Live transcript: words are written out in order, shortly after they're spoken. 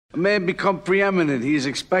A man become preeminent, he is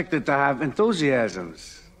expected to have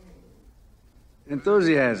enthusiasms.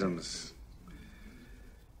 Enthusiasms.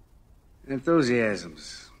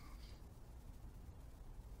 Enthusiasms.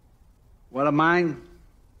 What are mine?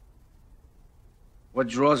 What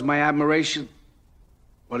draws my admiration?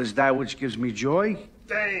 What is that which gives me joy?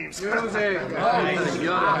 James. Music.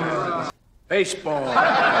 Baseball.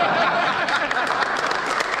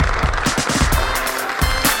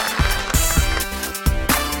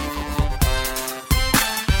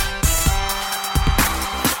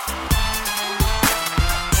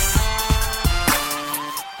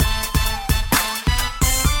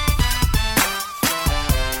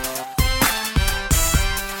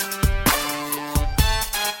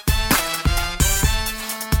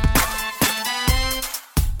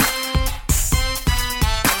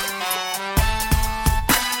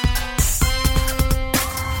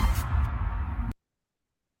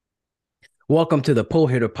 Welcome to the Pull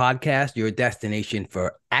Hitter Podcast, your destination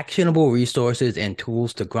for actionable resources and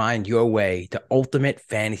tools to grind your way to ultimate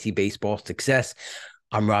fantasy baseball success.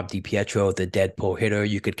 I'm Rob DiPietro, the Dead Pull Hitter.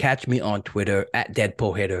 You could catch me on Twitter at Dead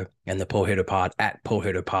Pull Hitter and the Pull Hitter Pod at Pull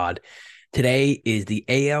Hitter Pod. Today is the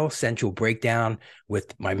AL Central Breakdown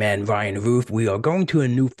with my man Ryan Roof. We are going to a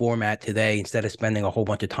new format today. Instead of spending a whole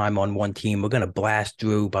bunch of time on one team, we're going to blast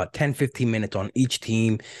through about 10, 15 minutes on each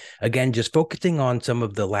team. Again, just focusing on some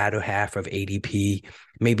of the latter half of ADP,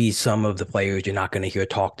 maybe some of the players you're not going to hear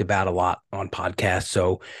talked about a lot on podcasts.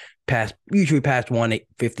 So usually past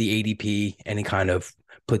 150 ADP, any kind of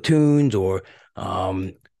platoons or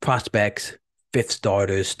prospects, fifth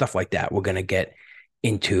starters, stuff like that. We're going to get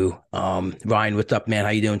into. Ryan, what's up, man? How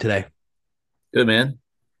you doing today? Good, man.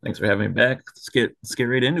 Thanks for having me back. Let's get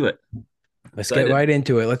right into it. Let's get right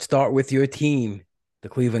into it. Let's start with your team, the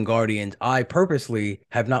Cleveland Guardians. I purposely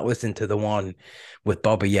have not listened to the one with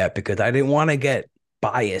Bubba yet because I didn't want to get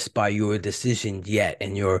biased by your decisions yet.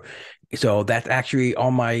 And so that's actually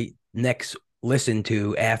on my next listen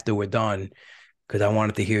to after we're done, because I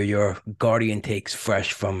wanted to hear your Guardian takes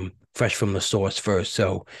fresh from the source first.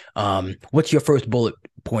 So what's your first bullet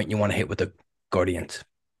point you want to hit with the Guardians?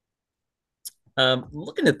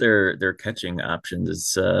 Looking at their catching options,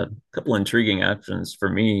 it's a couple intriguing options for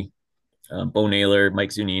me. Bo Naylor, Mike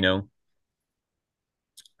Zunino.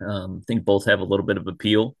 I think both have a little bit of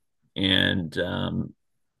appeal, and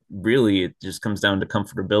really it just comes down to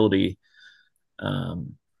comfortability.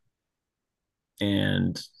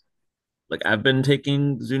 And like I've been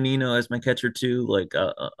taking Zunino as my catcher too. Like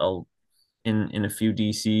I'll in a few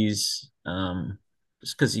DCs,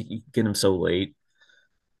 just because you get him so late.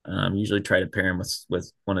 Usually try to pair him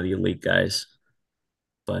with one of the elite guys,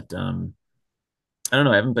 but I don't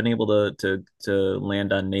know. I haven't been able to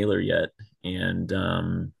land on Naylor yet, and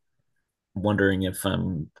wondering if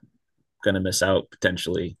I'm gonna miss out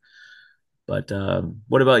potentially. But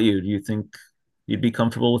what about you? Do you think you'd be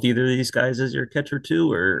comfortable with either of these guys as your catcher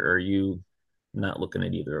too, or are you not looking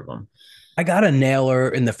at either of them? I got a Naylor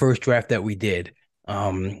in the first draft that we did,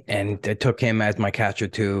 and I took him as my catcher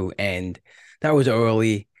too, and that was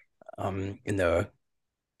early in the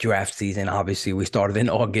draft season. Obviously, we started in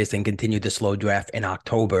August and continued the slow draft in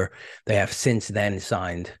October. They have since then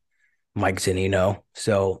signed Mike Zunino,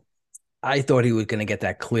 so I thought he was going to get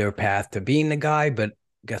that clear path to being the guy, but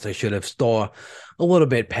guess I should have stalled a little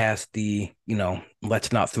bit past the,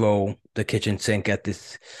 let's not throw the kitchen sink at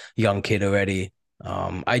this young kid already.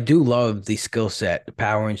 I do love the skill set. The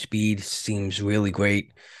power and speed seems really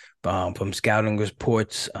great. From scouting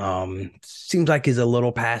reports, seems like he's a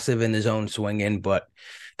little passive in his own swinging, but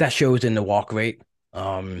that shows in the walk rate.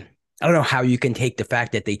 I don't know how you can take the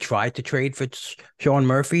fact that they tried to trade for Sean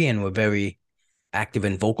Murphy and were very active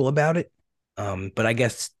and vocal about it. But I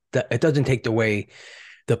guess that it doesn't take away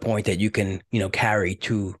the point that you can, carry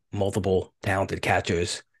two multiple talented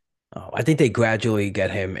catchers. I think they gradually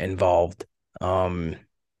get him involved. I'm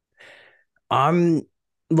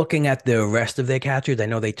looking at the rest of their catchers. I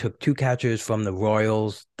know they took two catchers from the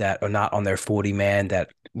Royals that are not on their 40-man that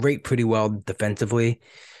rate pretty well defensively.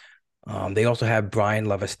 They also have Brian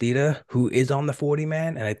Lavastida, who is on the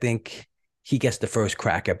 40-man, and I think he gets the first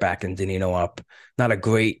crack at backing Zunino up. Not a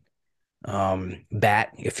great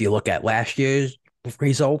bat if you look at last year's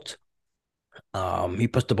result. He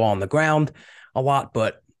puts the ball on the ground a lot,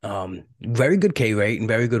 but very good K rate and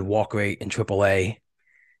very good walk rate in AAA.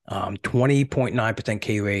 20.9%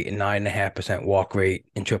 K rate and 9.5% walk rate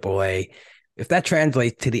in AAA. If that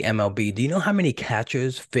translates to the MLB, do you know how many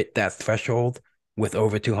catchers fit that threshold with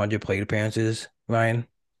over 200 plate appearances, Ryan?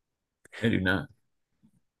 I do not.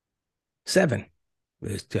 7.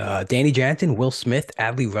 There's Danny Jansen, Will Smith,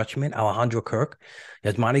 Adley Rutschman, Alejandro Kirk,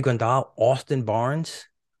 Yasmani Grandal, Austin Barnes,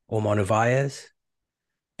 Omar Narvaez,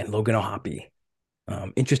 and Logan O'Hoppe.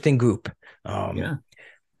 Interesting group. Um, Yeah.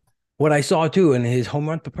 what I saw too in his home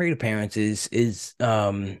run per plate appearances is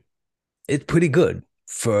it's pretty good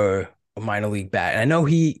for a minor league bat. And I know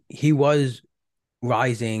he was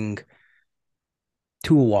rising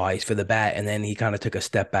tool wise for the bat, and then he kind of took a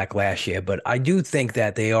step back last year. But I do think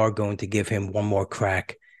that they are going to give him one more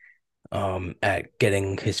crack at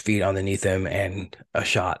getting his feet underneath him and a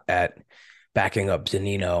shot at backing up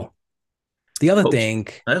Zanino. Hope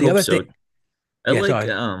I The hope other so. thing, I yeah, like sorry,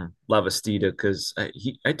 Lavastida because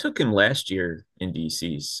I took him last year in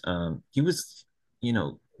DCs. He was, you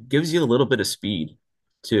know, gives you a little bit of speed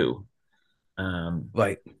too. Um,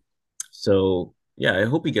 right. so yeah, I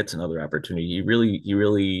hope he gets another opportunity.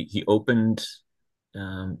 He opened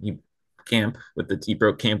he he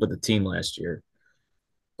broke camp with the team last year.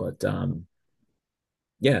 But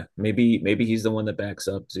yeah, maybe he's the one that backs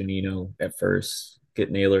up Zunino at first,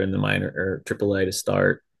 get Naylor in the minor or triple A to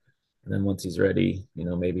start. And then once he's ready,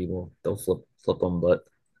 maybe they'll flip him. But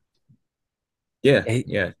yeah,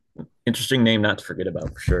 yeah. Interesting name not to forget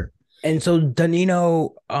about for sure. And so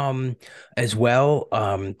Danilo, as well,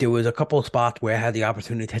 there was a couple of spots where I had the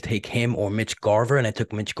opportunity to take him or Mitch Garver, and I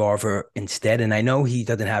took Mitch Garver instead. And I know he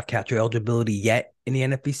doesn't have catcher eligibility yet in the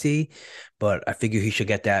NFBC, but I figure he should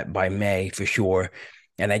get that by May for sure.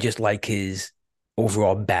 And I just like his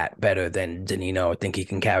overall bat better than Danilo. I think he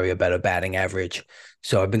can carry a better batting average.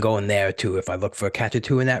 So I've been going there too. If I look for a catcher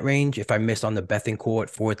two in that range, if I miss on the Bethencourt,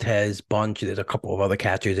 Fortes, Bunch, there's a couple of other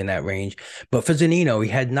catchers in that range. But for Zanino, he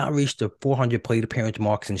had not reached the 400 plate appearance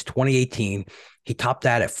mark since 2018. He topped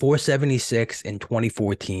that at 476 in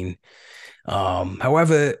 2014.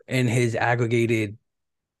 However, in his aggregated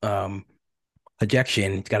um,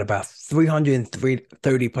 ejection, he's got about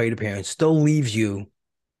 330 plate appearance, still leaves you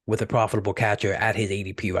with a profitable catcher at his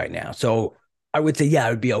ADP right now. So I would say, yeah, I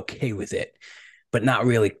would be okay with it, but not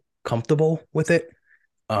really comfortable with it.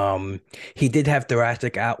 Um, he did have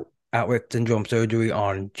outlet syndrome surgery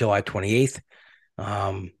on July 28th.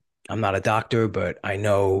 Um, I'm not a doctor, but I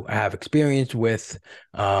know I have experience with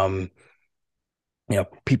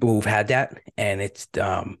people who've had that, and it's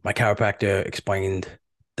my chiropractor explained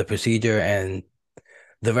the procedure and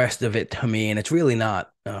the rest of it to me, and it's really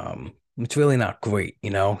not great,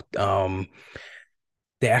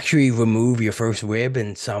 they actually remove your first rib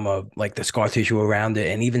and some of like the scar tissue around it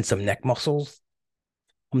and even some neck muscles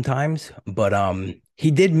sometimes. But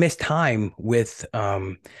he did miss time with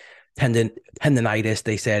tendon tendonitis,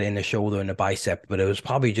 they said, in the shoulder and the bicep, but it was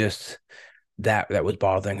probably just that was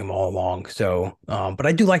bothering him all along. So, but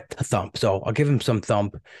I do like the thump, so I'll give him some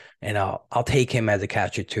thump, and I'll take him as a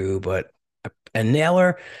catcher too. But and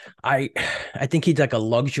Naylor, I I think he's like a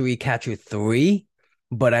luxury catcher three,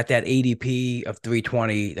 but at that ADP of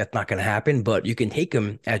 320, that's not going to happen. But you can take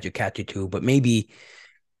him as your catcher two, but maybe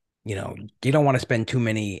you don't want to spend too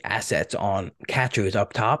many assets on catchers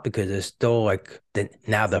up top because it's still like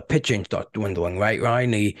now the pitching starts dwindling, right,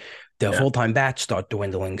 Ryan? The Yeah, full-time bats start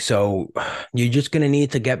dwindling. So you're just going to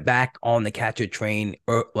need to get back on the catcher train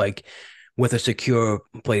or like with a secure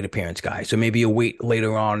plate appearance guy. So maybe you wait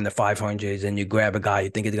later on in the 500s and you grab a guy you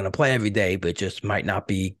think is going to play every day, but just might not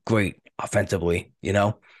be great offensively.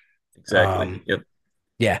 exactly. Um, Yep.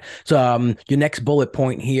 yeah. So your next bullet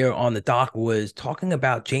point here on the doc was talking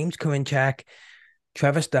about James Karinchak,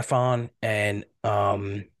 Trevor Stefan, and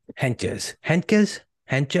Hentges.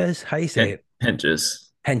 How you say it?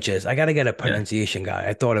 Henches. Hentges. I gotta get a Yeah. pronunciation guy.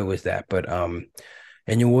 I thought it was that, but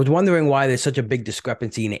and you was wondering why there's such a big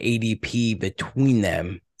discrepancy in ADP between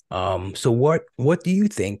them. So what do you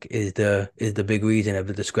think is the big reason of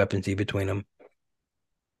the discrepancy between them?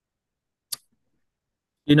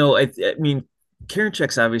 I mean, Karen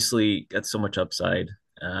Check's obviously got so much upside.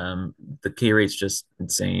 The K rate's just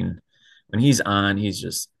insane. When he's on,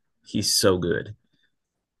 he's so good.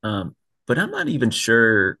 But I'm not even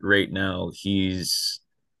sure right now he's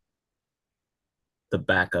the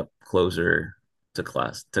backup closer to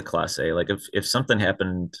class A. Like if something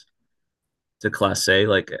happened to class A,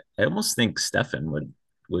 like I almost think Stefan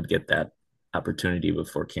would get that opportunity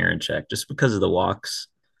before Karen Check just because of the walks.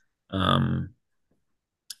 Um,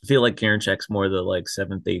 I feel like Karen Check's more the like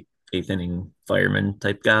seventh, eighth inning fireman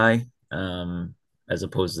type guy, as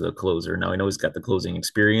opposed to the closer. Now I know he's got the closing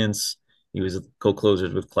experience. He was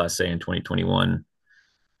co-closers with Class A in 2021,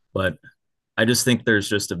 but I just think there's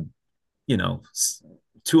just a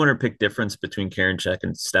 200 pick difference between Karen Check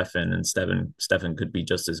and Stefan, and Stefan could be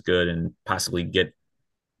just as good and possibly get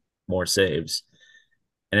more saves.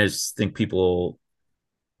 And I just think people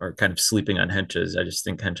are kind of sleeping on Henches. I just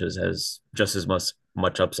think Henches has just as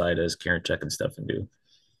much upside as Karen Check and Stefan do.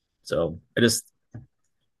 So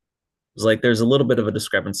It's like there's a little bit of a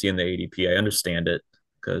discrepancy in the ADP. I understand it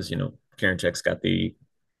because Karinchak's got the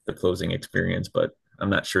closing experience, but I'm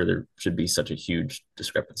not sure there should be such a huge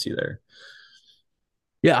discrepancy there.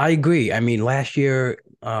 Yeah, I agree. I mean, last year,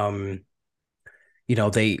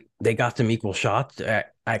 they got some equal shots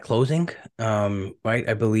at closing. Right?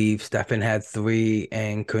 I believe Stefan had three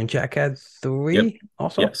and Kunchak had Yep. three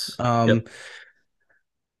also. Yes. Yep.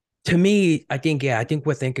 To me, I think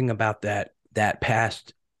we're thinking about that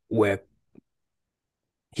past where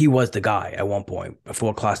he was the guy at one point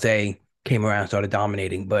before Class A came around and started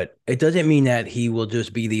dominating. But it doesn't mean that he will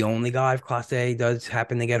just be the only guy if Class A does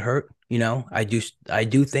happen to get hurt. I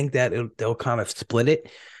do think that they'll kind of split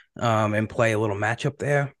it and play a little matchup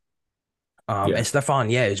there. Yeah. And Stefan,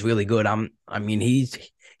 yeah, is really good. I mean, he's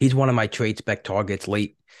one of my trade spec targets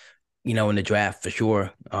late, in the draft for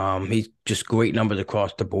sure. He's just great numbers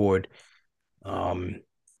across the board. Um,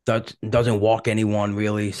 doesn't walk anyone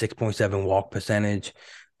really. 6.7 walk percentage,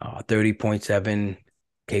 30.7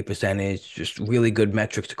 K percentage. Just really good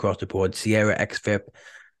metrics across the board. Sierra XFIP.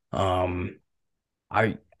 Um,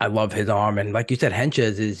 I love his arm, and like you said,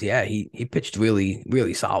 Henches is yeah he pitched really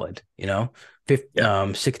really solid. Yeah.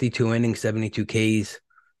 62 innings, 72 Ks.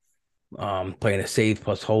 Playing a save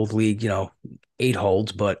plus hold league. 8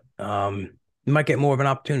 holds, but you might get more of an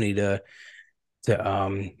opportunity to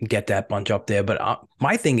get that bunch up there. But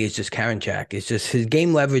my thing is just Karinchak. It's just his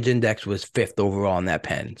game leverage index was fifth overall in that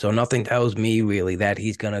pen. So nothing tells me really that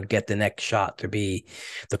he's gonna get the next shot to be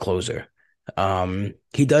the closer.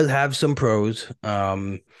 He does have some pros.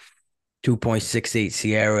 2.68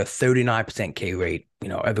 Sierra, 39% K rate.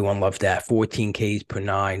 Everyone loves that. 14 Ks per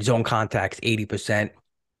nine. Zone contacts, 80%.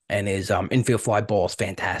 And his infield fly ball is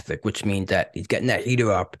fantastic, which means that he's getting that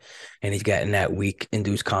heater up and he's getting that weak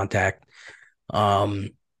induced contact. Um,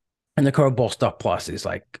 and the curveball stuff plus is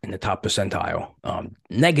like in the top percentile.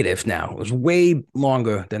 Negatives now is way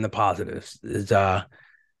longer than the positives. Is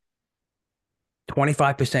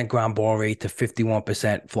 25% ground ball rate to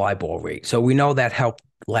 51% fly ball rate. So we know that helped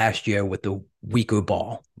last year with the weaker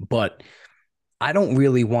ball, but I don't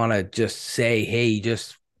really want to just say, hey,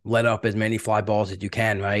 just let up as many fly balls as you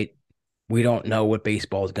can, right? We don't know what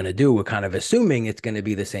baseball is going to do. We're kind of assuming it's going to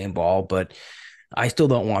be the same ball, but I still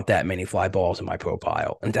don't want that many fly balls in my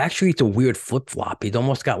profile. And actually, it's a weird flip flop. He's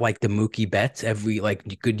almost got like the Mookie Betts every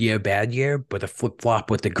like good year, bad year, but a flip flop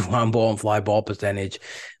with the ground ball and fly ball percentage.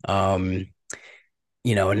 Um,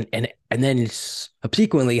 and then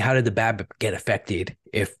subsequently, how did the BABIP get affected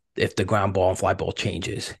if the ground ball and fly ball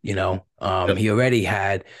changes? Yep. He already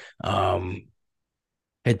had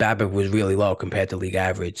his BABIP was really low compared to league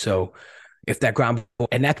average. So if that ground ball,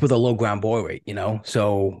 and that's with a low ground ball rate,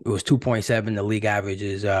 so it was 2.7. The league average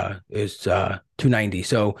is 290.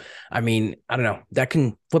 So I mean, I don't know, that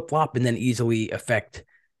can flip flop and then easily affect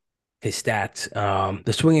his stats.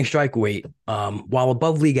 The swinging strike rate, while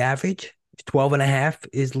above league average, 12 and a half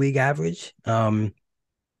is league average. I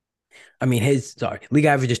mean, league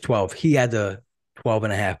average is 12. He had the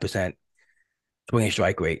 12.5% swinging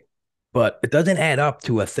strike rate, but it doesn't add up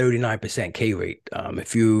to a 39% K rate.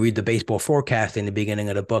 If you read the baseball forecast in the beginning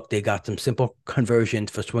of the book, they got some simple conversions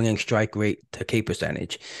for swinging strike rate to K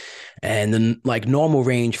percentage. And then like normal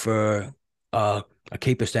range for a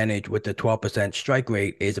K percentage with the 12% strike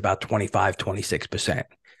rate is about 25, 26%.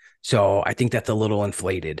 So I think that's a little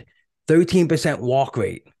inflated. 13% walk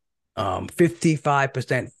rate,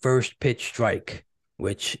 55% first pitch strike,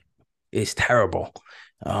 which is terrible.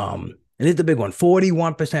 And it's the big one,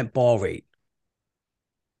 41% ball rate.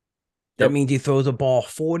 That Yep. means he throws a ball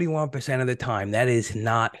 41% of the time. That is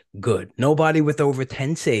not good. Nobody with over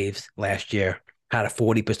 10 saves last year had a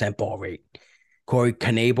 40% ball rate. Corey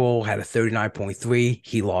Knebel had a 39.3.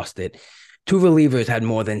 He lost it. Two relievers had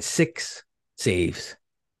more than 6 saves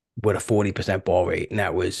with a 40% ball rate, and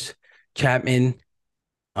that was Chapman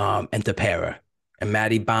and Tepera and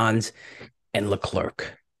Matty Bonds and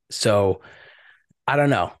Leclerc. So I don't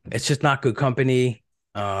know. It's just not good company.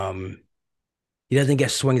 He doesn't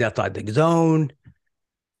get swings outside the zone.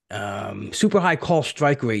 Super high call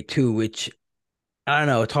strike rate too, which I don't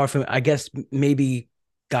know. It's hard for me. I guess maybe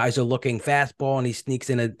guys are looking fastball and he sneaks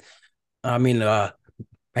in a. I mean,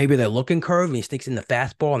 maybe they're looking curve and he sneaks in the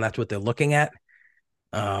fastball and that's what they're looking at.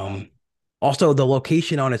 Um, Also, the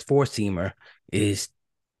location on his four seamer is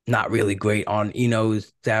not really great on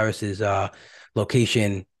Zaris's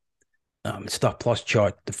location stuff plus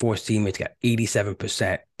chart. The four seamer, it's got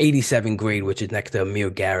 87%, 87 grade, which is next to Amir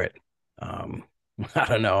Garrett. Um, I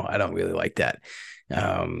don't know. I don't really like that.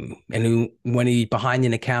 And when he behind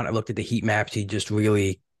an account, I looked at the heat maps. He just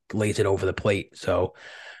really lays it over the plate. So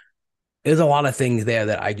there's a lot of things there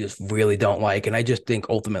that I just really don't like, and I just think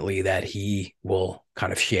ultimately that he will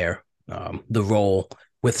kind of share the role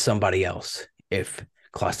with somebody else if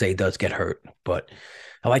Clase does get hurt. But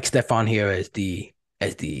I like Stefan here as the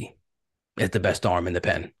as the best arm in the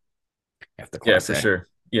pen after Yeah, for Clase. sure.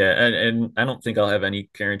 Yeah, and I don't think I'll have any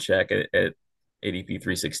Karinchak at ADP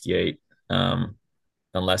 368,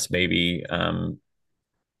 unless maybe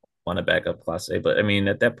want to back up Class A. But I mean,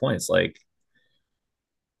 at that point, it's like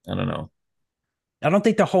I don't know. I don't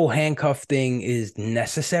think the whole handcuff thing is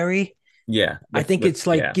necessary. Yeah, I think with it's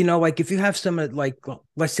like, yeah, like if you have some like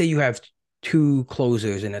let's say you have two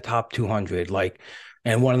closers in the top 200, like,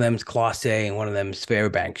 and one of them's Class A and one of them's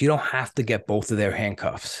Fairbanks, you don't have to get both of their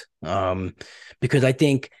handcuffs. Because I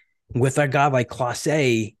think with a guy like Class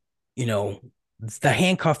A, you know, the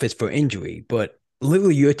handcuff is for injury, but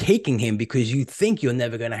literally you're taking him because you think you're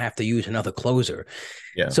never going to have to use another closer.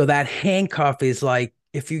 yeah, So that handcuff is like,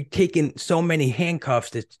 if you've taken so many handcuffs,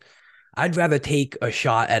 that I'd rather take a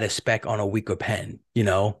shot at a spec on a weaker pen, you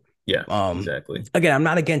know? yeah, Um, exactly. Again, I'm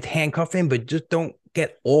not against handcuffing, but just don't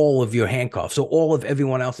get all of your handcuffs. So all of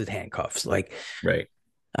everyone else's handcuffs. Like, Right.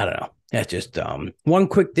 I don't know. That's just one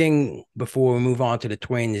quick thing before we move on to the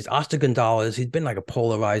Twins is Oscar Gonzalez. He's been like a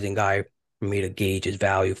polarizing guy for me to gauge his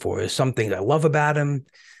value for. There's some things I love about him,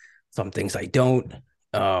 some things I don't.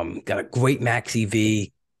 Got a great max EV,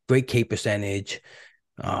 great K percentage.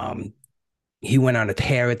 Um, he went on a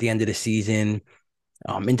tear at the end of the season,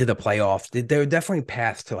 into the playoffs. There are definitely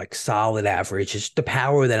paths to like solid average. It's the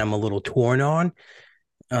power that I'm a little torn on.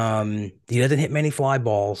 He doesn't hit many fly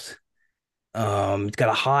balls. He's got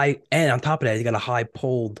a high, and on top of that, he's got a high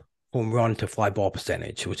pulled home run to fly ball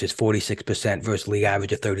percentage, which is 46% versus league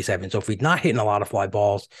average of 37. So if he's not hitting a lot of fly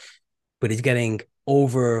balls, but he's getting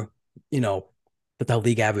over, you know, the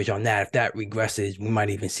league average on that. If that regresses, we might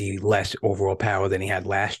even see less overall power than he had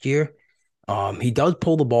last year. He does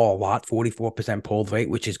pull the ball a lot, 44% pulled rate,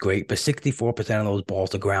 which is great, but 64% of those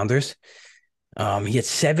balls are grounders. He had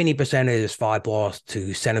 70% of his fly balls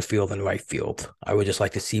to center field and right field. I would just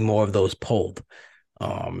like to see more of those pulled.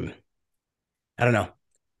 Um, I don't know.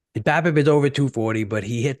 His BABIP is over 240, but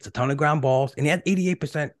he hits a ton of ground balls, and he had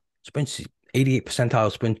 88% sprint, 88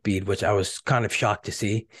 percentile sprint speed, which I was kind of shocked to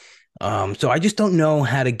see. So I just don't know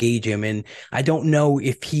how to gauge him, and I don't know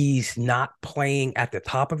if he's not playing at the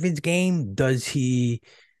top of his game. Does he,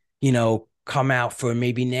 come out for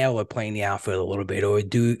maybe Naylor playing the outfield a little bit, or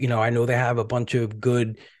I know they have a bunch of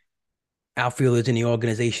good outfielders in the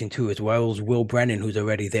organization too, as well as Will Brennan, who's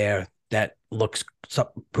already there. That looks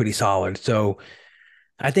pretty solid. So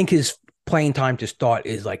I think his playing time to start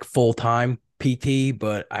is like full time PT,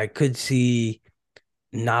 but I could see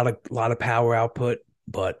not a lot of power output.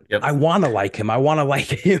 But Yep. I want to like him. I want to like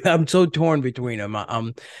him. I'm so torn between him. I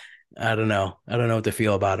don't know. I don't know what to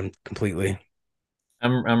feel about him completely.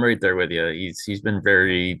 I'm right there with you. He's been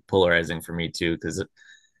very polarizing for me too, because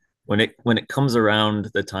when it comes around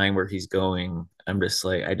the time where he's going, I'm just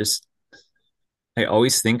like I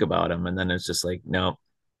always think about him, and then it's just like no,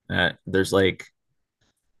 there's like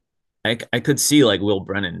I could see like Will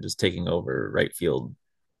Brennan just taking over right field.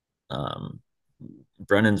 Um,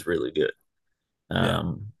 Brennan's really good. Yeah.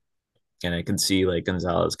 Um, and I can see like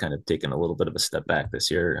Gonzalez kind of taking a little bit of a step back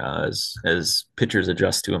this year as pitchers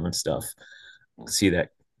adjust to him and stuff. See that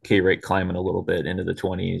K rate climbing a little bit into the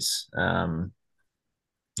 20s.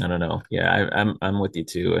 I don't know. Yeah, I'm with you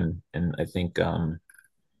too, and I think I don't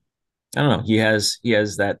know. He has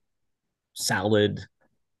that solid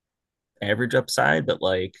average upside, but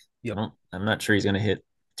like Yep. I'm not sure he's gonna hit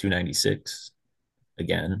 296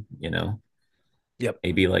 again. Yep.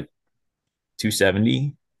 Maybe like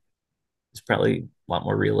 270 is probably a lot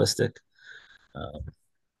more realistic. Um,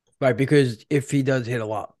 Right. Because if he does hit a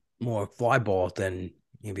lot more fly balls, then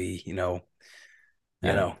maybe, I don't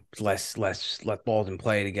yeah, know, less balls in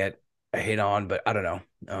play to get a hit on, but I don't know.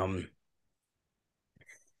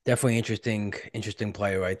 Definitely interesting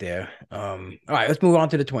player right there. All right, let's move on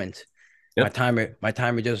to the Twins. My yep.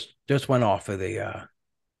 timer just went off for the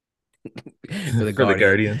for the For the Guardian.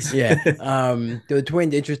 Guardians. Yeah. The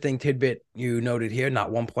Twins, interesting tidbit you noted here,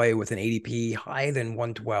 not one player with an ADP higher than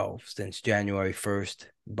 112 since January 1st.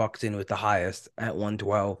 Buxton was the highest at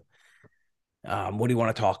 112. What do you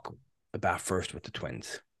want to talk about first with the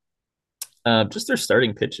Twins? Just their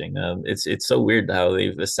starting pitching. It's so weird how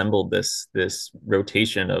they've assembled this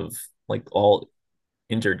rotation of like all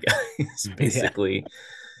injured guys. Yeah. Basically,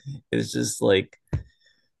 it's just like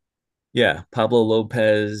yeah, Pablo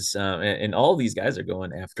Lopez, and all these guys are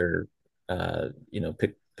going after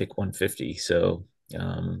pick 150. So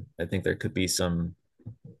I think there could be some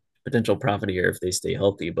potential profit here if they stay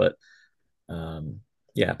healthy. But um,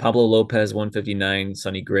 Yeah, Pablo Lopez 159,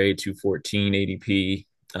 Sonny Gray 214 ADP,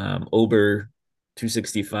 Ober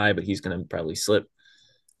 265, but he's going to probably slip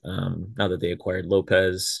now that they acquired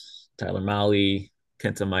Lopez, Tyler Mahle,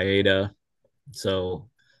 Kenta Maeda. So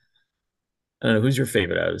I don't know who's your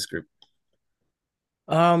favorite out of this group.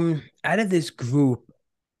 Out of this group,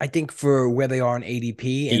 I think for where they are in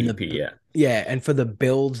ADP and ADP, yeah, yeah, and for the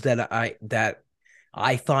builds that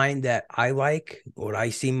I find that I like, what I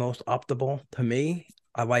see most optimal to me,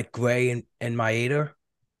 I like Gray and Maeda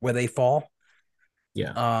where they fall.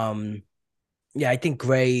 yeah, Um, yeah, I think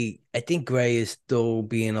Gray is still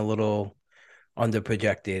being a little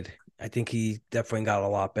underprojected. I think he definitely got a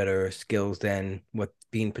lot better skills than what's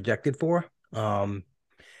being projected for.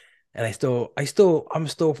 And I'm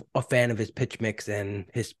still a fan of his pitch mix and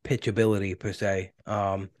his pitch ability per se.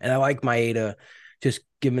 And I like Maeda, just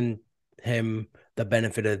giving him the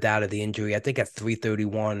benefit of the doubt of the injury. I think at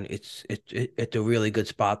 331, it's a really good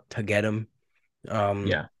spot to get him. Um,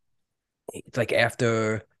 yeah, it's like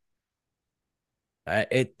after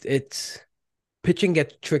it's pitching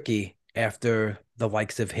gets tricky after the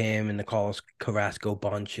likes of him and the Carlos Carrasco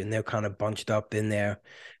bunch, and they're kind of bunched up in there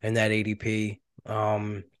in that ADP.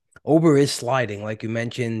 Ober is sliding, like you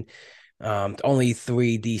mentioned. Only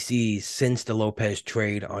three DCs since the Lopez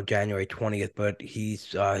trade on January 20th, but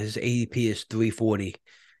he's his ADP is 340.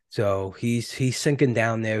 So he's sinking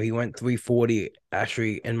down there. He went 340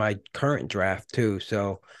 actually in my current draft too.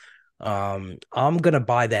 So I'm gonna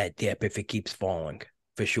buy that dip if it keeps falling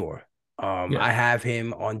for sure. yeah. I have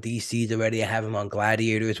him on DCs already. I have him on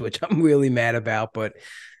Gladiators, which I'm really mad about, but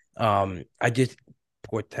I just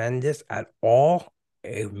portend this at all.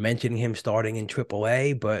 Mentioning him starting in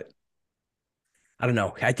AAA, but I don't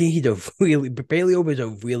know. I think he's a really Bailey Ober is a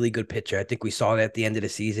really good pitcher. I think we saw that at the end of the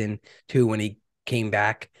season too when he came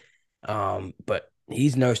back. But he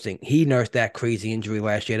nursed that crazy injury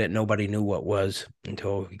last year that nobody knew what was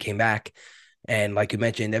until he came back. And like you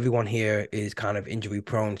mentioned, everyone here is kind of injury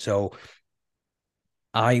prone. So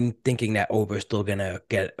I'm thinking that Ober's still gonna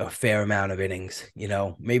get a fair amount of innings,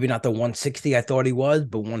 maybe not the 160 I thought he was,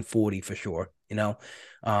 but 140 for sure.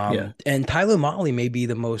 Yeah. And Tyler Mahle may be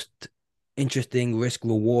the most interesting risk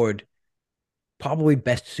reward, probably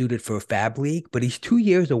best suited for a fab league, but he's 2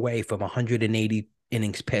 years away from 180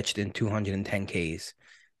 innings pitched and 210 Ks.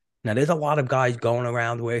 Now there's a lot of guys going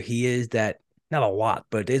around where he is that not a lot,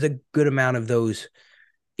 but there's a good amount of those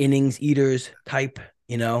innings eaters type,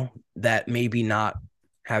 that maybe not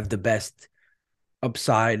have the best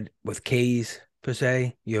upside with K's per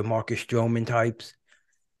se, your Marcus Stroman types.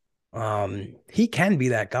 He can be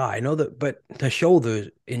that guy. I know that, but the shoulder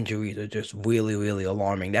injuries are just really, really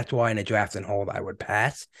alarming. That's why in a draft and hold I would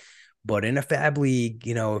pass. But in a fab league,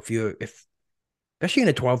 if especially in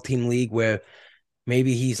a 12-team league where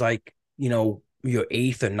maybe he's like, your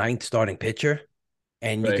eighth or ninth starting pitcher,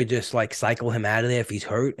 and you Right. could just like cycle him out of there if he's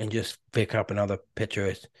hurt and just pick up another pitcher.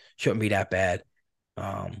 It shouldn't be that bad.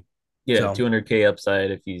 Um, Yeah, so 200K upside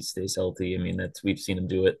if he stays healthy. I mean, that's we've seen him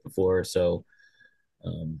do it before. So,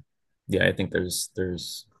 um, yeah, I think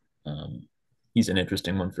there's um, he's an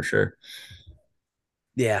interesting one for sure.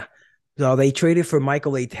 yeah. So they traded for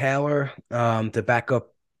Michael A. Taylor to back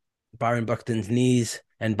up Byron Buxton's knees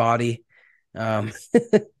and body. Um,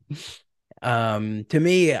 to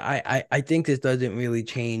me, I think this doesn't really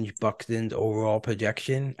change Buxton's overall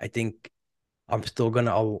projection. I think I'm still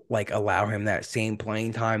gonna like allow him that same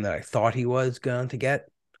playing time that I thought he was going to get.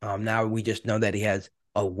 Now we just know that he has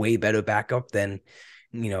a way better backup than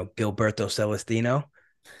Gilberto Celestino.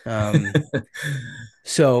 Um,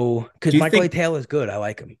 so because Do you Michael A. think? Taylor is good, I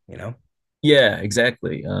like him. Yeah,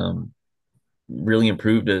 exactly. Really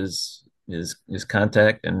improved his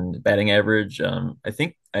contact and batting average. I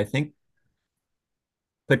think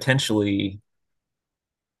potentially.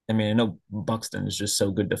 I mean, I know Buxton is just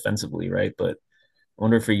so good defensively, right? But I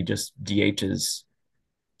wonder if he just DHs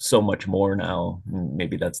so much more now.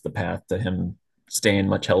 Maybe that's the path to him staying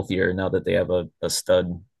much healthier now that they have a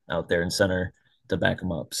stud out there in center to back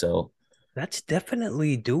him up. So That's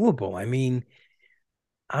definitely doable. I mean,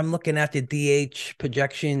 I'm looking at the DH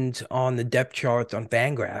projections on the depth charts on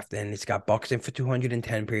Fangraph, and it's got Buxton for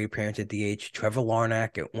 210 period appearance at DH, Trevor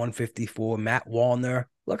Larnack at 154, Matt Wallner.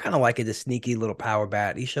 Look kind of like it, a sneaky little power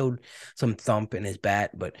bat. He showed some thump in his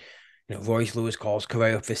bat, but Royce Lewis calls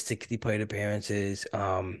Correa for 60 plate appearances.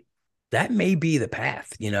 That may be the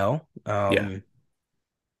path. yeah,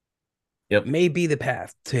 yep, May be the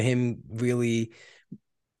path to him really.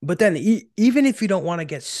 But then even if you don't want to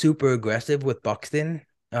get super aggressive with Buxton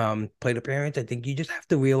plate appearance, I think you just have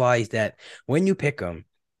to realize that when you pick him,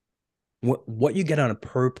 what you get on a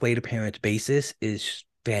per plate appearance basis is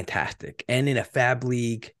fantastic. And in a fab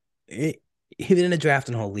league, even in a draft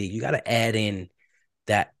and whole league, you got to add in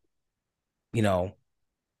that, you know,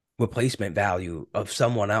 replacement value of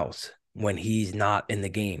someone else when he's not in the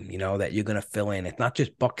game, that you're gonna fill in. It's not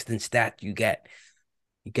just Buxton stat you get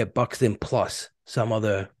Buxton plus some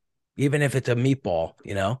other, even if it's a meatball,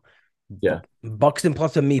 Yeah, Buxton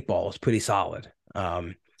plus a meatball is pretty solid.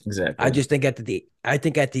 I exactly. just think I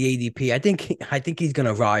think at the ADP, I think he's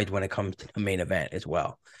gonna ride when it comes to the main event as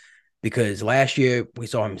well. Because last year we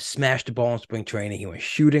saw him smash the ball in spring training. He went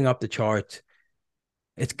shooting up the charts.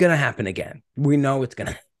 It's gonna happen again. We know it's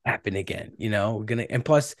gonna happen again. We're gonna, and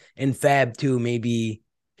plus in Fab too, maybe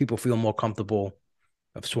people feel more comfortable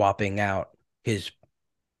of swapping out his,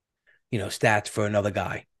 stats for another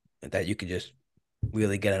guy that you could just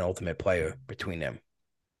really get an ultimate player between them.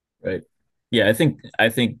 Right. Yeah, I think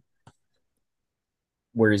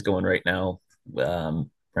where he's going right now,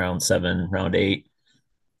 round 7, round 8.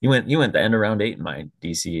 You went the end of round 8 in my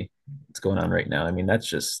DC. It's going on right now. I mean, that's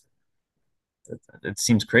just it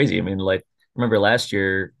seems crazy. I mean, like remember last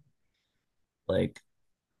year, like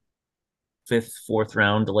fifth, fourth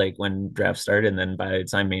round, like when draft started, and then by the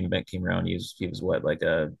time main event came around, he was what, like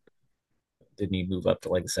a didn't he move up to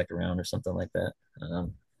like the second round or something like that? I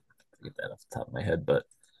forget that off the top of my head, but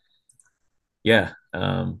yeah,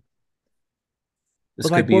 this But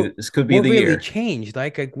could like be what this could be what the really year. changed?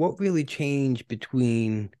 Like what really changed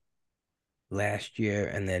between last year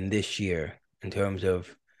and then this year in terms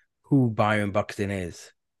of who Byron Buxton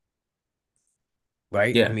is,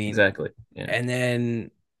 right? I Yeah, mean, exactly. Yeah, and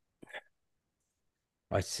then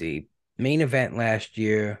let's see, main event last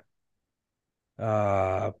year,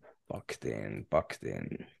 uh, Buxton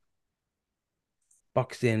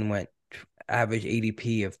went average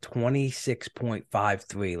ADP of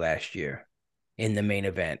 26.53 last year in the main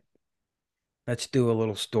event. Let's do a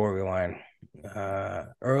little storyline.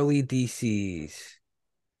 Early DCs.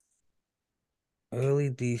 Early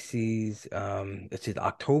DCs. It's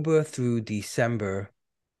October through December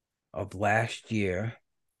of last year,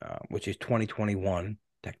 which is 2021,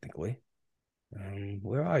 technically.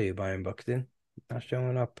 Where are you, Brian Buxton? Not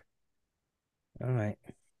showing up. All right,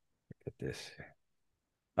 look at this.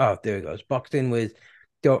 Oh, there it goes. Buxton was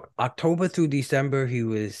October through December, he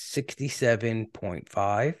was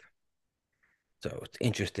 67.5. So it's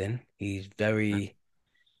interesting. He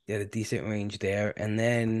had a decent range there. And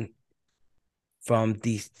then from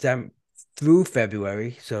December through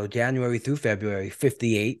February, so January through February,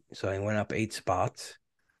 58. So he went up 8 spots.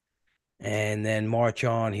 And then March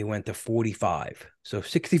on, he went to 45. So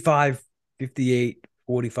 65, 58,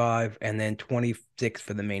 45, and then 26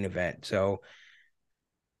 for the main event. So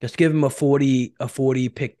just give him a 40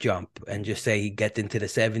 pick jump and just say he gets into the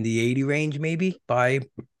 70, 80 range maybe by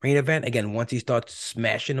main event. Again, once he starts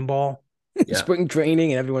smashing the ball, yeah, spring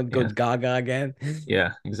training and everyone yeah, goes gaga again.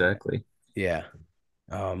 yeah, exactly. Yeah.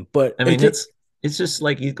 But I mean, it's it it's just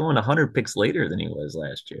like he's going 100 picks later than he was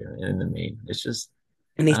last year in the main. It's just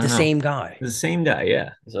and I he's the don't know. same guy, The same guy,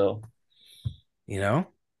 yeah. So you know?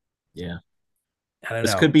 yeah, I don't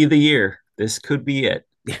this know. could be the year. This could be it.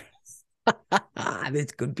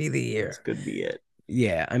 This could be the This year. could be it.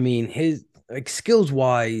 Yeah, I mean his like skills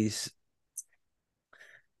wise,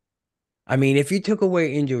 I mean, if you took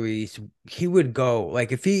away injuries, he would go.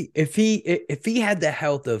 Like if he had the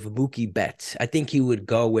health of Mookie Betts, I think he would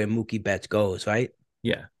go where Mookie Betts goes, right?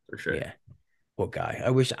 Yeah, for sure. Yeah. Poor guy.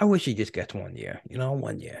 I wish he just gets 1 year,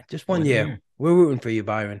 1 year. Just one One year. year. We're rooting for you,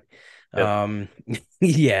 Byron. Yep. Um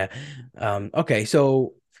yeah. Okay,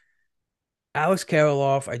 so Alex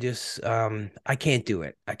Karloff, I can't do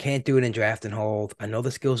it. I can't do it in draft and hold. I know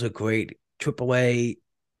the skills are great. AAA,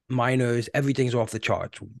 minors, everything's off the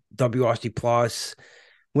charts. WRC plus,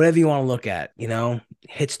 whatever you want to look at,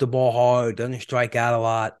 hits the ball hard, doesn't strike out a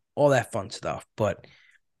lot, all that fun stuff. But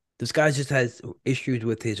this guy just has issues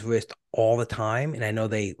with his wrist all the time. And I know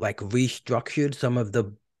they like restructured some of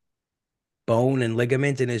the bone and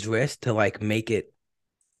ligaments in his wrist to like make it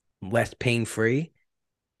less pain free,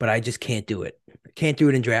 but I just can't do it. Can't do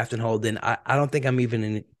it in draft and hold. Then I don't think I'm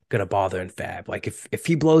even gonna bother in fab. Like if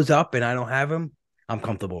he blows up and I don't have him, I'm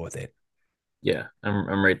comfortable with it. Yeah,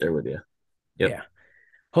 I'm right there with you. Yep. Yeah.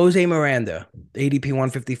 Jose Miranda, ADP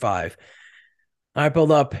 155. I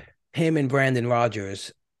pulled up him and Brandon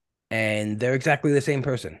Rogers, and they're exactly the same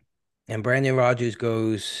person. And Brandon Rogers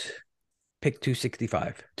goes pick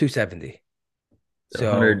 265, 270. So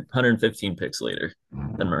So 115 picks later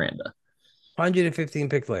than Miranda. 115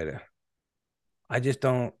 picks later. I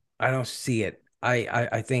don't see it.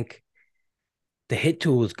 I think the hit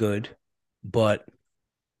tool is good, but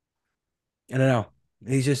I don't know.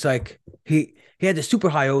 He's just like he had the super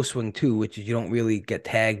high O swing too, which is you don't really get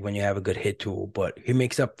tagged when you have a good hit tool, but he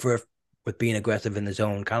makes up for it with being aggressive in the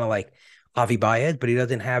zone, kind of like Javi Baez, but he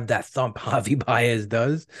doesn't have that thump Javi Baez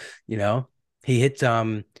does, you know. He hits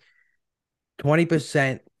 20%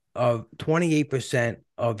 of 28%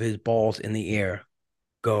 of his balls in the air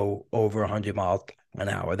go over 100 miles an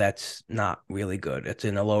hour. That's not really good. It's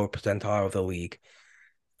in the lower percentile of the league.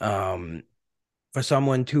 Um, for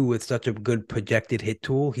someone too with such a good projected hit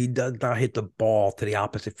tool, he does not hit the ball to the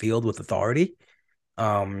opposite field with authority.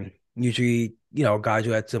 Usually, guys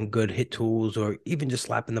who had some good hit tools or even just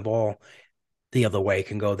slapping the ball the other way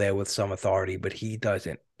can go there with some authority, but he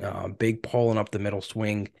doesn't. Big pulling up the middle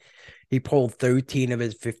swing. He pulled 13 of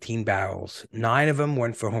his 15 barrels. 9 of them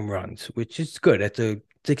went for home runs, which is good. That's a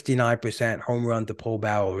 69% home run to pull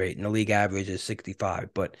barrel rate, and the league average is 65.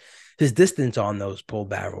 But his distance on those pull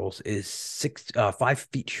barrels is 5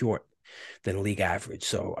 feet short than league average.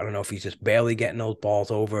 So I don't know if he's just barely getting those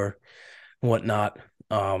balls over and whatnot.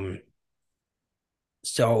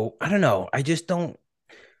 So I don't know. I just don't.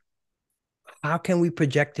 How can we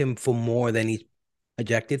project him for more than he's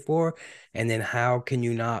projected for? And then how can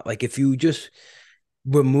you not, like, if you just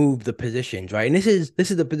remove the positions, right? And this is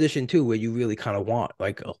the position too where you really kind of want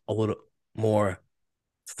like a little more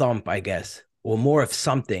thump, I guess, or more of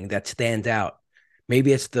something that stands out.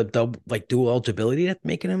 Maybe it's the like dual eligibility that's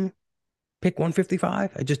making him pick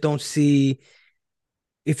 155. I just don't see,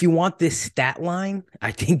 if you want this stat line,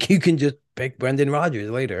 I think you can just pick Brendan Rodgers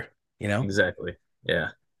later, you know? Exactly. Yeah.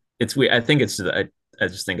 It's weird. I think I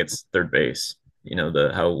just think it's third base.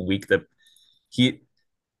 The how weak he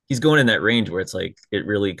he's going in that range where it's like it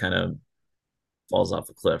really kind of falls off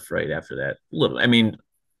a cliff right after that. Little. I mean,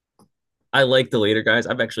 I like the later guys.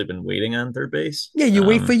 I've actually been waiting on third base. Yeah, you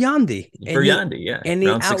wait for Yandy, For Yandy, yeah. and he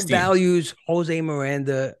Round 16. outvalues Jose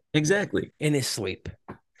Miranda Exactly. in his sleep,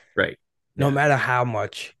 Right. no Yeah. matter how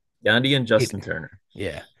much Yandy and he, Justin Turner.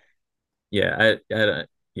 yeah.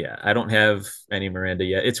 Yeah, I don't have any Miranda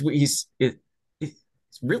yet. It's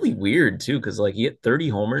really weird too because like he hit 30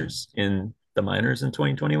 homers in the minors in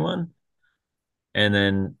 2021, and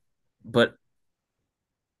then but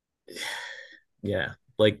yeah,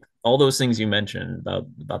 like all those things you mentioned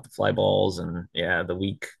about the fly balls and yeah, the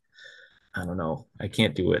weak. I don't know. I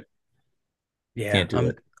can't do it. Yeah, Can't do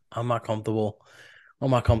it. I'm not comfortable.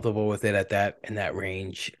 I'm not comfortable with it at that in that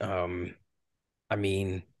range. I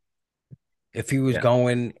mean, if he was Yeah,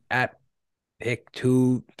 going at pick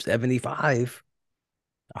 275,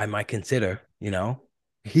 I might consider.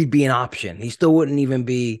 He'd be an option. He still wouldn't even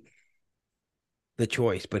be the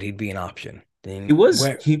choice, but he'd be an option. he Then was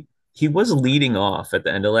where he he was leading off at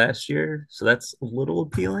the end of last year, so that's a little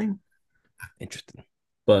appealing. interesting.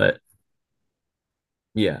 But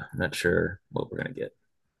yeah, not sure what we're gonna get.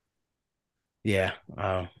 Yeah.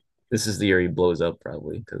 This is the year he blows up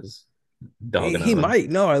probably because dogging He on him. might.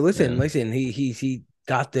 No, Yeah, listen. He's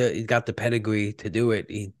got the pedigree to do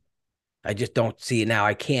it. I just don't see it now.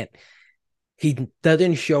 I can't. He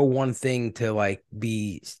doesn't show one thing to like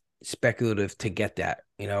be speculative to get that.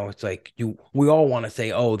 It's like we all want to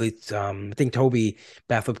say, oh, this I think Toby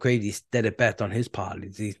Bafflip Crazy said it best on his pod.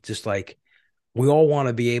 He's just like, we all want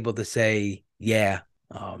to be able to say, yeah,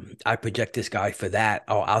 I project this guy for that.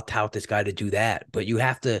 Oh, I'll tout this guy to do that. But you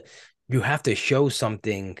have to show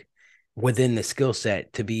something within the skill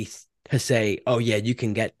set to say, oh yeah, you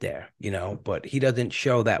can get there. But he doesn't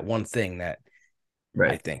show that one thing that I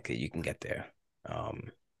right. think that you can get there. All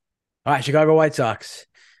right, Chicago White Sox.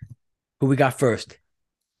 Who we got first?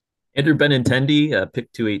 Andrew Benintendi,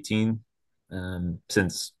 pick 218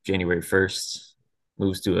 since January 1st,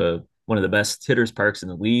 moves to one of the best hitters parks in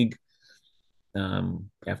the league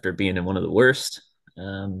after being in one of the worst.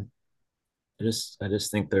 I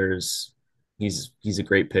just think he's a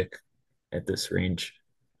great pick at this range.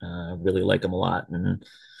 Really like him a lot, and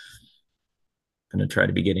going to try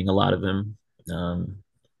to be getting a lot of him.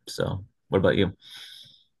 So, what about you?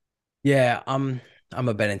 Yeah, I'm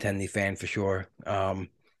a Benintendi fan for sure.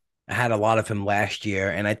 I had a lot of him last year,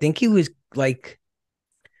 and I think he was like,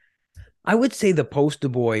 I would say the poster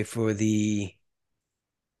boy for the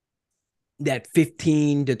that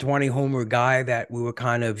 15 to 20 homer guy that we were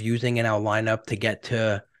kind of using in our lineup to get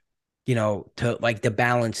to like the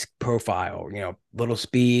balance profile, little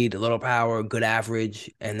speed, a little power, good average,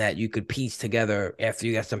 and that you could piece together after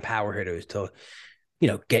you got some power hitters to,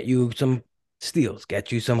 get you some steals,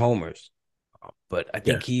 get you some homers. But I Yeah,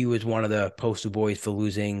 think he was one of the poster boys for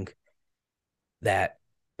losing that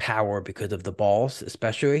power because of the balls,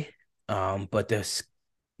 especially. But the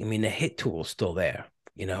hit tool's still there,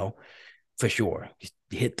 for sure. He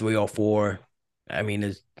hit 304. I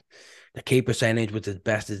mean, The K percentage was as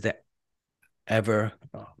best as that ever.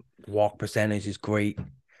 Walk percentage is great.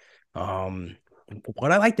 Um,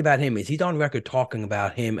 what I liked about him is he's on record talking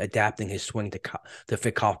about him adapting his swing to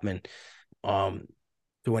fit Kaufman. Um,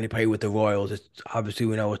 so when he played with the Royals, it's obviously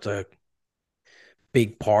we know it's a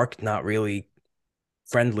big park, not really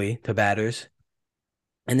friendly to batters.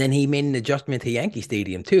 And then he made an adjustment to Yankee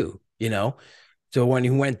Stadium too. So when he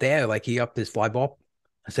went there, like he upped his fly ball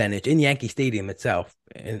percentage in Yankee Stadium itself,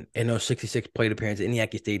 in those 66 plate appearances in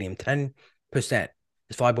Yankee Stadium, 10%. His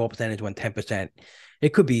fly ball percentage went 10%. It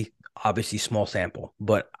could be obviously small sample,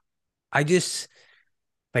 but I just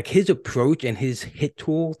like his approach and his hit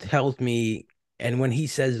tool tells me. And when he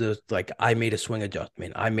says those, like, I made a swing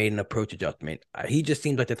adjustment, I made an approach adjustment, he just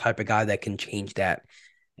seems like the type of guy that can change that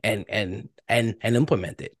and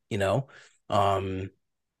implement it. Um,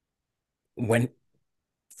 when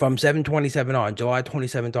from 7/27 on, July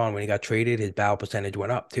 27th on, when he got traded, his barrel percentage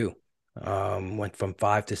went up too. Went from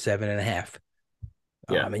 5 to 7.5.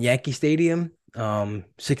 Yeah. In Yankee Stadium,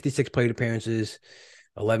 66 plate appearances,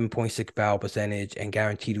 11.6 barrel percentage, and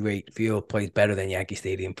guaranteed rate field plays better than Yankee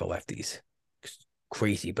Stadium for lefties. It's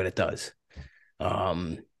crazy, but it does.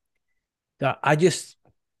 Um, I just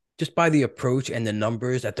by the approach and the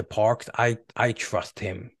numbers at the parks, I trust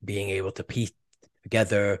him being able to piece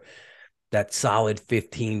together that solid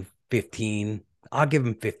 15-15. I'll give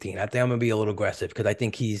him 15. I think I'm gonna be a little aggressive because I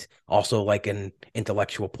think he's also like an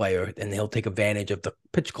intellectual player and he'll take advantage of the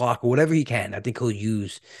pitch clock or whatever he can. I think he'll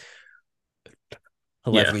use to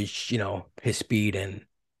Yeah. leverage, his speed and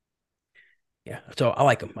yeah. So I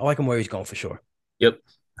like him. I like him where he's going for sure. Yep.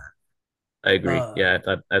 I agree. Uh Yeah,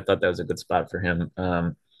 I thought that was a good spot for him.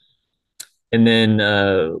 And then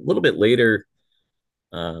a little bit later,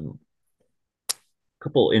 a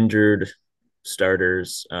couple injured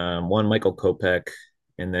starters. One Michael Kopech,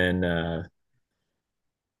 and then I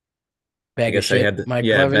Bag of guess I shit, had the, Mike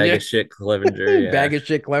yeah, bag of Clevenger. shit Clevenger. Yeah, Bag of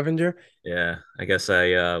shit Clevenger. yeah. I guess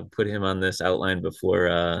I put him on this outline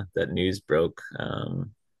before that news broke.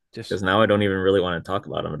 Just Because now I don't even really want to talk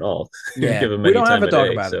about him at all. yeah. Give him We any don't have time to of talk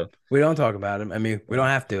day. about him. So We don't talk about him. I mean, we don't uh,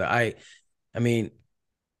 have to. I mean,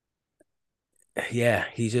 yeah,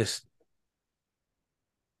 it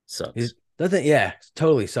sucks. doesn't, yeah,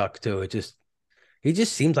 totally sucks too. He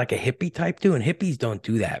just seems like a hippie type too, and hippies don't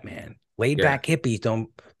do that, man. Laid Yeah. back hippies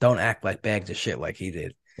don't act like bags of shit like he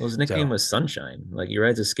did. Well, his nickname So was Sunshine. Like he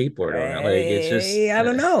rides a skateboard around. Like it's just I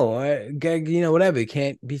don't know. Whatever. You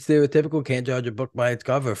can't be stereotypical. Can't judge a book by its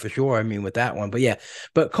cover for sure. I mean, with that one, but yeah,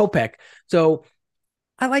 but Kopech. So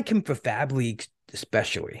I like him for Fab Leagues,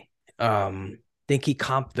 especially. Think he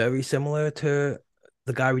comped very similar to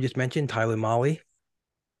the guy we just mentioned, Tyler Molly.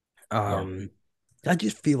 yeah. Um, I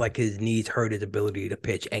just feel like his knees hurt his ability to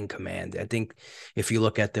pitch and command. I think if you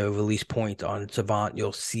look at the release point on Savant,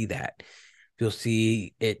 you'll see that. You'll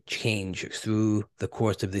see it change through the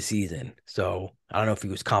course of the season. So I don't know if he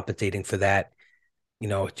was compensating for that.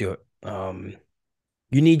 It's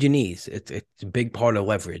you need your knees. It's a big part of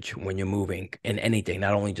leverage when you're moving in anything,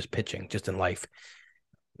 not only just pitching, just in life.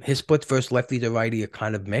 His splits versus lefty to righty are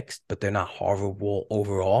kind of mixed, but they're not horrible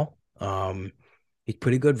overall. He's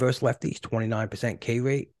pretty good versus lefties, 29% K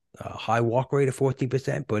rate, high walk rate of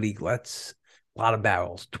 14%, but he lets a lot of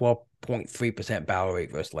barrels, 12.3% barrel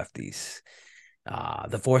rate versus lefties.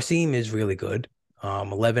 The four seam is really good.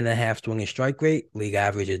 11 and a half swing and strike rate. League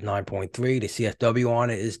average is 9.3. The CSW on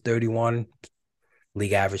it is 31.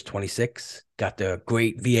 League average 26. Got the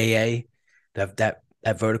great VAA.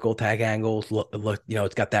 That vertical tag angles look,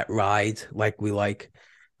 it's got that ride like we like.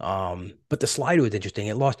 But the slider was interesting.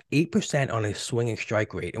 It lost 8% on his swinging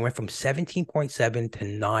strike rate. It went from 17.7 to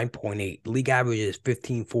 9.8. League average is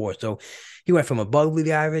 15.4. So he went from above league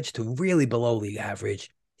average to really below league average.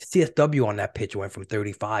 CSW on that pitch went from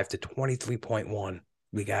 35 to 23.1.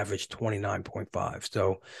 League average 29.5.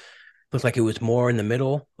 So looks like it was more in the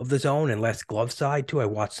middle of the zone and less glove side too. I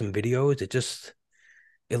watched some videos.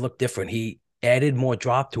 It looked different. He added more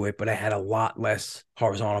drop to it, but it had a lot less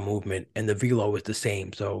horizontal movement, and the velo was the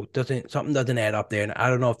same. So something doesn't add up there, and I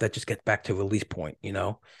don't know if that just gets back to release point.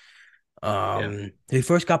 Yeah. He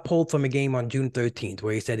first got pulled from a game on June 13th,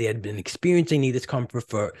 where he said he had been experiencing knee discomfort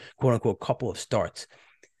for quote unquote couple of starts.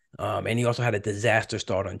 And he also had a disaster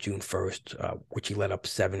start on June 1st, which he let up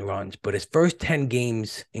 7 runs. But his first 10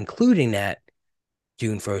 games, including that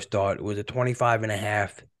June 1st start, was a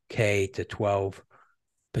 25.5 K to 12%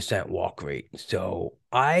 walk rate. So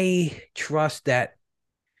I trust that.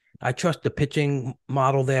 I trust the pitching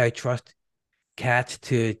model there. I trust Katz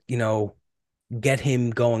to, get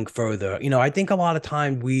him going further. I think a lot of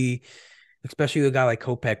time we especially a guy like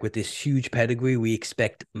Kopech with this huge pedigree. We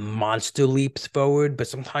expect monster leaps forward, but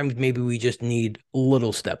sometimes maybe we just need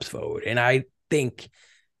little steps forward. And I think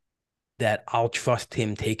that I'll trust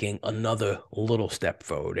him taking another little step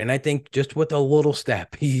forward. And I think just with a little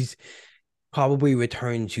step, he's probably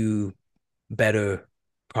returned you better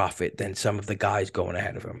profit than some of the guys going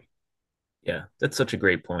ahead of him. Yeah, that's such a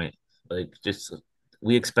great point. Like, just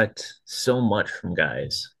we expect so much from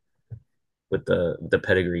guys with the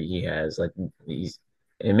pedigree he has. Like, he's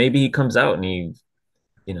and maybe he comes out and he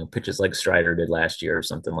pitches like Strider did last year or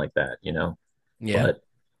something like that. Yeah. But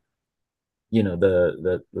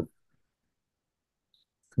the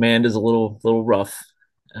command is a little rough.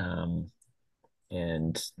 Um,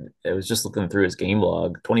 and I was just looking through his game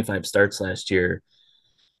log. 25 starts last year.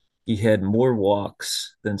 He had more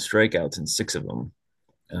walks than strikeouts in six of them.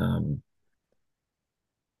 Um,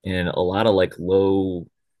 and a lot of like low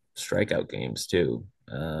strikeout games too.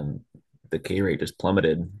 The K rate just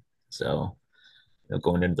plummeted. So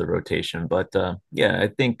going into the rotation. But yeah, I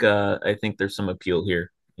think there's some appeal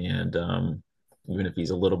here. And even if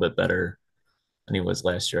he's a little bit better than he was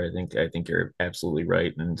last year, I think you're absolutely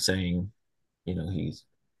right in saying, he's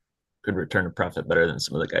could return a profit better than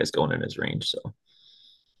some of the guys going in his range. So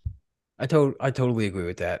I totally agree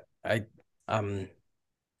with that. Um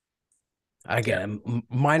yeah, again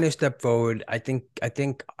minor step forward. I think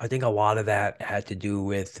a lot of that had to do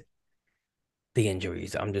with the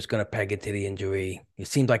injuries. I'm just gonna peg it to the injury. It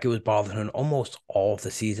seemed like it was bothering him almost all of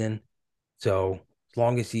the season. So as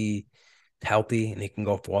long as he's healthy and he can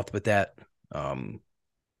go forth with that, um,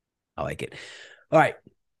 I like it. All right.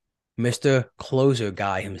 Mr. Closer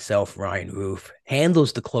guy himself, Ryan Roof,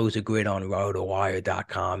 handles the closer grid on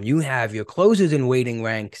rotowire.com. You have your closers in waiting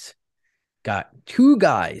ranks. Got two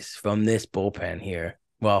guys from this bullpen here.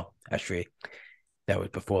 Well, actually, that was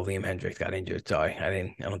before Liam Hendriks got injured. Sorry,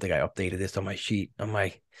 I don't think I updated this on my sheet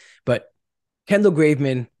but Kendall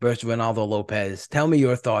Graveman versus Ronaldo Lopez. Tell me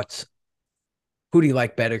your thoughts. Who do you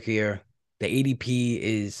like better here? The ADP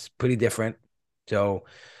is pretty different. So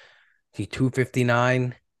see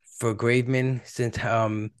 259 for Graveman since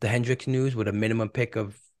the Hendricks news with a minimum pick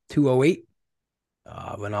of 208.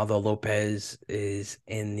 Ronaldo Lopez is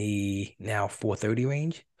in the now 430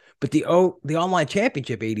 range. But the online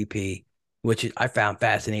championship ADP, which I found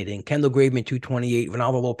fascinating, Kendall Graveman 228,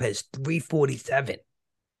 Ronaldo Lopez 347,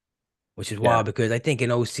 which is yeah, wild because I think in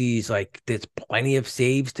OCs like there's plenty of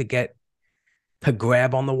saves to get to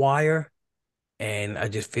grab on the wire. And I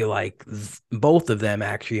just feel like both of them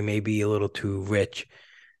actually may be a little too rich.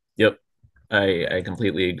 yep. I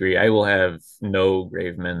completely agree. I will have no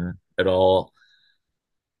Graveman at all.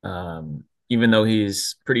 Even though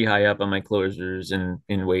he's pretty high up on my closers and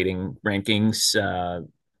in waiting rankings,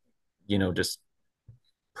 just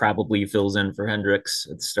probably fills in for Hendricks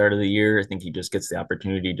at the start of the year. I think he just gets the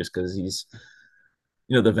opportunity just because he's,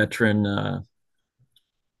 the veteran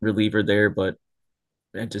reliever there, but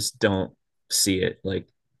I just don't see it. Like,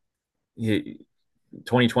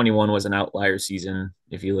 2021 was an outlier season.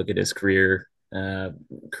 If you look at his career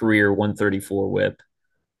 134 whip,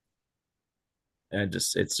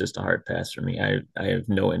 it's just a hard pass for me. I have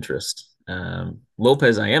no interest.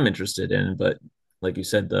 Lopez, I am interested in, but like you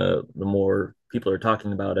said, the more people are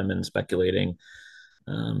talking about him and speculating,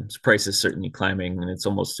 his price is certainly climbing, and it's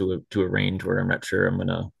almost to a range where I'm not sure I'm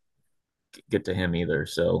gonna get to him either.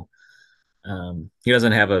 So he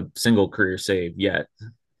doesn't have a single career save yet.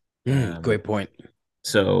 Great Um, point.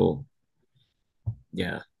 so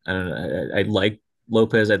yeah, I don't know. I like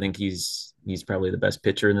Lopez. I think he's probably the best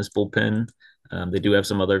pitcher in this bullpen. They do have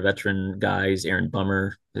some other veteran guys. Aaron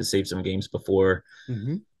Bummer has saved some games before.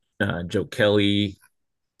 Mm-hmm. Joe Kelly,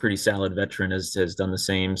 pretty solid veteran, has done the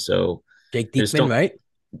same. So Jake I just Diekman, don't. right?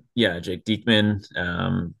 Yeah, Jake Diekman.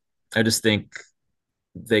 I just think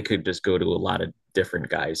they could just go to a lot of different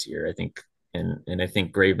guys here. I think, and I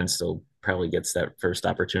think Graven still probably gets that first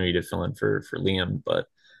opportunity to fill in for Liam. But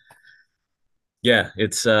yeah,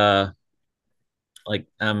 it's like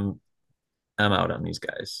I'm out on these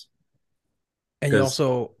guys And you because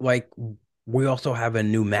also like we also have a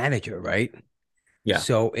new manager, right? yeah,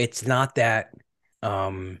 So it's not that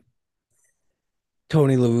um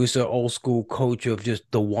Tony La Russa, old school coach of just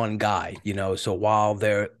the one guy, you know. So while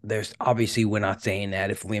there's obviously we're not saying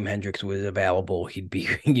that if Liam Hendricks was available, he'd be,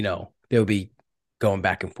 they'll be going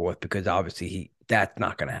back and forth because obviously that's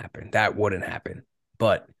not gonna happen. That wouldn't happen.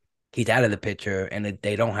 But he's out of the picture and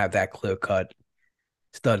they don't have that clear cut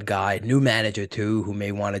stud guy, new manager too, who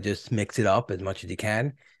may want to just mix it up as much as he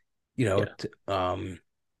can, you know. yeah,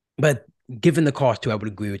 But given the cost too, I would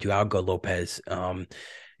agree with you. I'll go Lopez.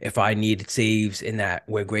 If I needed saves in that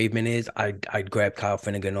where Graveman is, I'd grab Kyle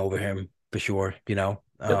Finnegan over him. for sure.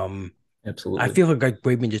 Yep, I absolutely. feel like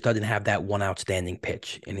Bregman just doesn't have that one outstanding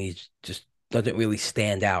pitch, and he's just doesn't really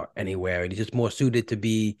stand out anywhere. And he's just more suited to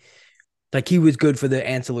be like he was good for the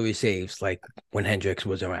ancillary saves, like when Hendricks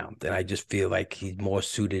was around. And I just feel like he's more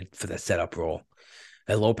suited for the setup role.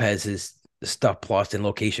 And Lopez is stuff plus and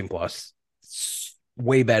location plus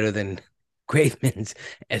way better than Graveman's,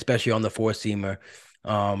 especially on the four seamer.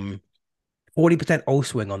 40% O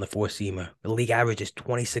swing on the four seamer. The league average is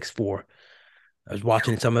 26.4. I was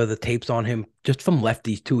watching some of the tapes on him just from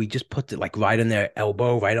lefties too. He just puts it like right on their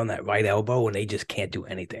elbow, right on that right elbow, and they just can't do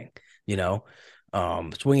anything, you know.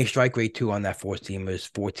 Swinging strike rate too on that four seamer is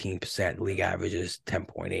 14%. League average is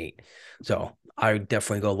 10.8. So I would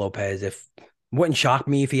definitely go Lopez. If wouldn't shock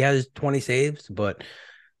me if he has 20 saves, but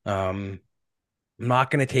um I'm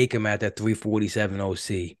not gonna take him at that 347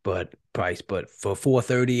 OC but price, but for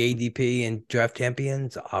 430 ADP and draft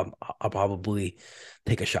champions, I'll probably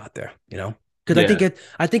take a shot there, because Yeah,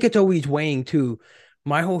 I think it's always weighing too.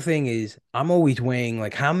 My whole thing is I'm always weighing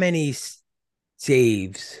like how many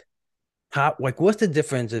saves, how like what's the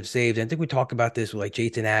difference of saves? I think we talk about this with like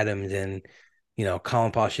Jason Adams and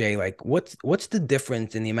Colin Pache. Like what's the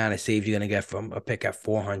difference in the amount of saves you're gonna get from a pick at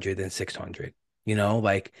 400 and 600?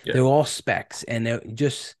 Like yeah, they're all specs, and they're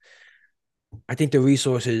just I think the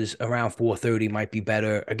resources around 430 might be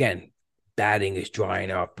better. Again, batting is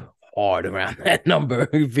drying up hard around that number.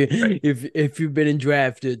 If right. if you've been in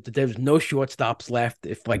draft, there's no shortstops left.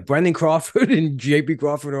 If like Brendan Crawford and JP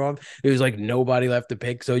Crawford are off, there's like nobody left to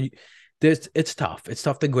pick. So this it's tough. It's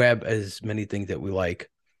tough to grab as many things that we like.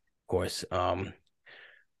 Of course, Yeah.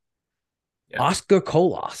 Oscar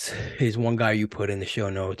Colas is one guy you put in the show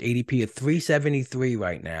notes. ADP of 373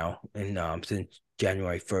 right now, and since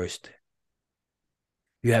January 1st.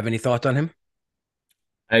 You have any thoughts on him?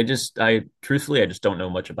 I truthfully, I just don't know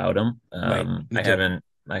much about him. Right, me too.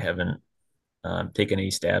 I haven't taken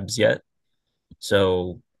any stabs yet,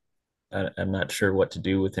 so I'm not sure what to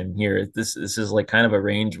do with him here. This is like kind of a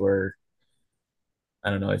range where I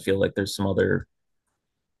don't know. I feel like there's some other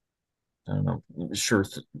I don't know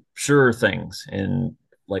sure things, and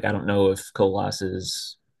like I don't know if Colas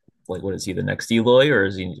is like what is he the next Eloy or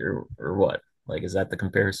is he or what? Like is that the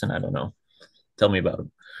comparison? I don't know. Tell me about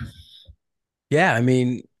him. Yeah, I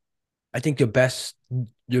mean, I think your best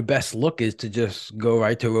look is to just go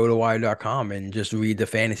right to rotowire.com and just read the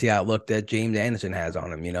fantasy outlook that James Anderson has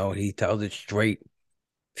on him. He tells it straight.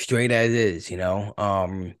 As is.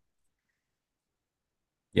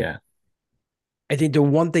 Yeah, I think the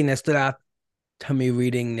one thing that stood out to me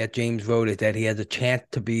reading that James wrote is that he has a chance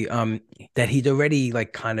to be that he's already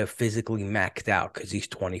like kind of physically maxed out because he's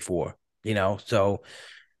 24. So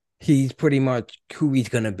he's pretty much who he's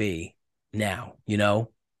gonna be now.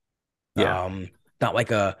 yeah, Not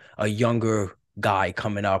like a younger guy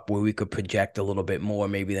coming up where we could project a little bit more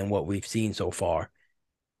maybe than what we've seen so far.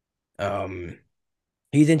 Um,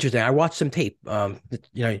 he's interesting. I watched some tape.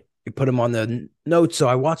 You put him on the notes, so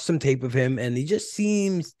I watched some tape of him, and he just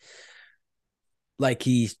seems like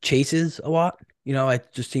he chases a lot.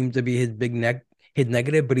 It just seems to be his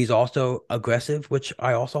negative, but he's also aggressive, which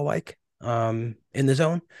I also like. In the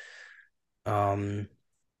zone. Um,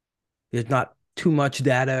 there's not too much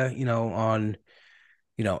data, on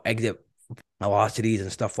exit velocities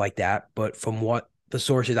and stuff like that. But from what the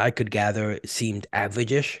sources I could gather, it seemed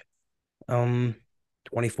average-ish. Um,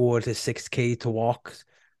 24 to 6K to walk,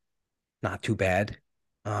 not too bad.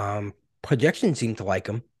 Projections seem to like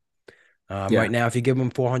him. yeah, Right now, if you give him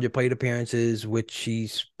 400 plate appearances, which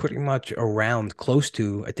he's pretty much around close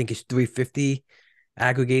to, I think he's 350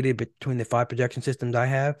 aggregated between the five projection systems I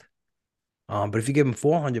have. But if you give him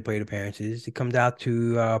 400 plate appearances, he comes out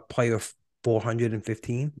to player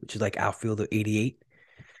 415, which is like outfielder 88.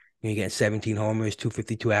 You're getting 17 homers,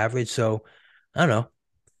 252 average. So I don't know.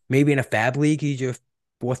 Maybe in a fab league, he's your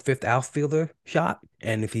fourth, fifth outfielder shot.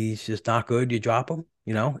 And if he's just not good, you drop him.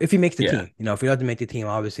 If he makes the yeah. team. If he doesn't make the team,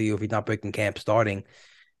 obviously, if he's not breaking camp starting,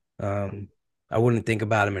 um, I wouldn't think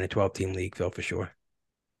about him in a 12-team league, so for sure.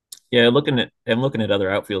 Yeah, I'm looking at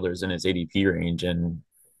other outfielders in his ADP range, and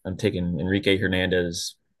I'm taking Enrique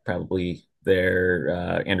Hernandez probably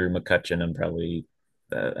there. Andrew McCutchen,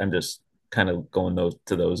 I'm just kind of going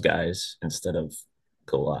those guys instead of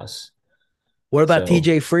Colas. What about So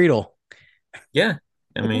TJ Friedel? yeah,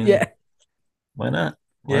 I mean, Yeah. why not?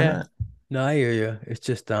 Why Yeah. not? No, I hear you.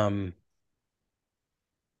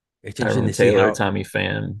 It's interesting Tyrone to see Taylor, how Tommy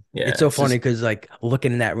Pham. it's Yeah, so it's funny just because like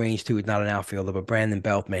looking in that range too, he's not an outfielder, but Brandon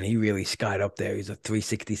Belt, man, he really skied up there. He's a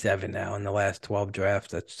 367 now in the last 12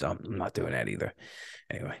 drafts. I'm not doing that either.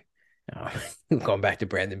 Anyway. Uh, Going back to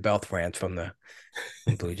Brandon Beltran from the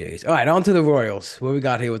Blue Jays. All right, on to the Royals. What we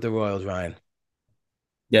got here with the Royals, Ryan?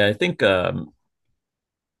 Yeah, I think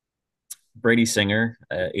Brady Singer,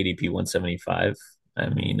 ADP 175. I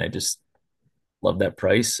mean, I just love that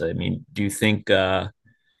price. I mean, do you think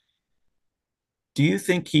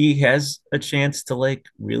he has a chance to like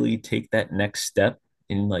really take that next step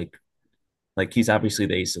in like he's obviously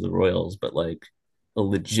the ace of the Royals, but like a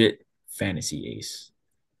legit fantasy ace?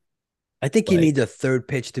 I think he Like, needs a third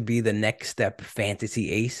pitch to be the next step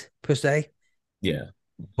fantasy ace per se, yeah,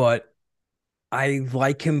 but I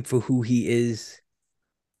like him for who he is.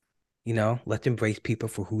 Let's embrace people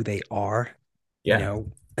for who they are, you yeah,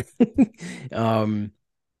 know. um,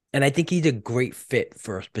 and I think he's a great fit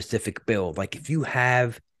for a specific build. Like if you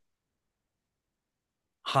have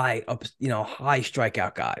high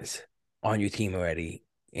strikeout guys on your team already,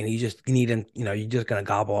 and you need him, you're just gonna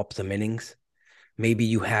gobble up some innings. Maybe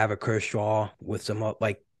you have a Kershaw with some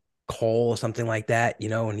like Cole or something like that,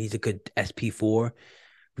 and he's a good SP4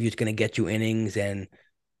 who's just gonna get you innings and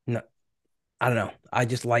no, I don't know. I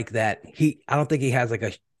just like that. I don't think he has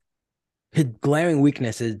like his glaring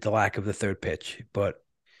weakness is the lack of the third pitch, but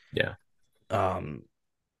yeah, um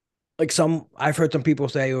like I've heard some people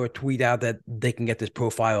say or tweet out that they can get this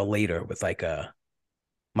profile later with like a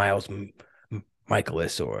Miles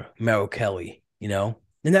Michaelis or Merrill Kelly,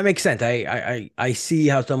 and that makes sense. I see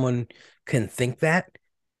how someone can think that,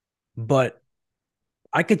 but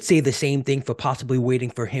I could say the same thing for possibly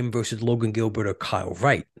waiting for him versus Logan Gilbert or Kyle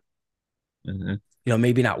Wright. hmm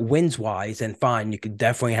Maybe not wins wise, and fine, you could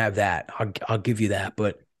definitely have that. I'll give you that.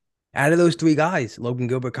 But out of those three guys, Logan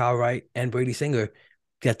Gilbert, Kyle Wright, and Brady Singer,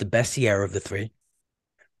 got the best Sierra of the three,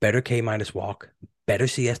 better K minus walk, better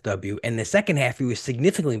CSW, and the second half he was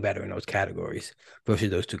significantly better in those categories versus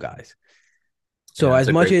those two guys. yeah. So That's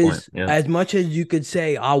a great point. Yeah, as much as you could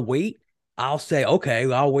say I'll wait, I'll say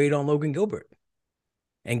okay, I'll wait on Logan Gilbert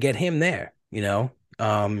and get him there.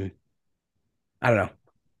 I don't know.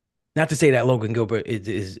 Not to say that Logan Gilbert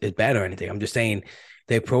is bad or anything. I'm just saying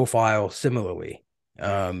they profile similarly.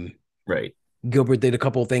 Um, right. Gilbert did a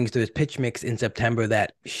couple of things to his pitch mix in September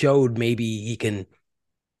that showed maybe he can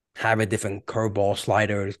have a different curveball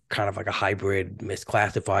slider, kind of like a hybrid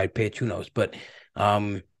misclassified pitch. Who knows? But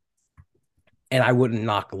um, and I wouldn't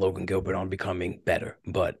knock Logan Gilbert on becoming better,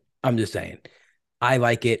 but I'm just saying I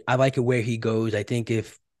like it. I like it where he goes. I think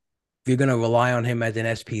if you're gonna rely on him as an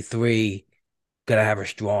SP3, gotta have a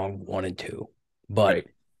strong 1 and 2. But Right.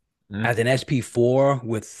 Mhm. as an SP4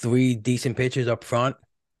 with three decent pitchers up front,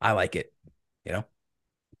 I like it. You know,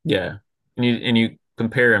 Yeah. And you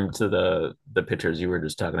compare him to the pitchers you were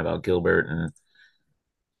just talking about, Gilbert and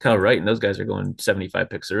Kyle Wright, and those guys are going 75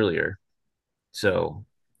 picks earlier. So,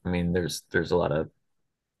 I mean, there's a lot of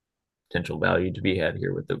potential value to be had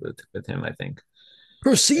here with him, I think.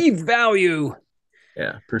 perceived value.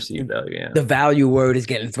 Yeah, perceived value, yeah. The value word is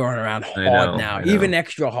getting thrown around I hard know, now, I even know.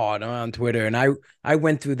 extra hard on Twitter. And I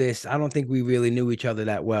went through this. I don't think we really knew each other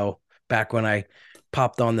that well back when I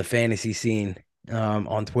popped on the fantasy scene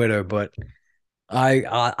on Twitter, but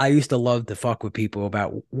I used to love to fuck with people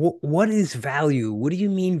about what is value? What do you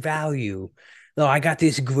mean value? No, I got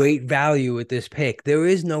this great value with this pick. There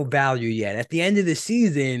is no value yet. At the end of the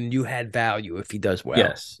season, you had value if he does well.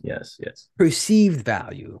 Yes, yes, yes. Perceived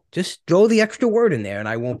value. Just throw the extra word in there and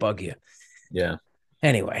I won't bug you. Yeah.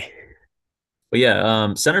 Anyway, But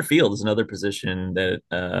yeah, center field is another position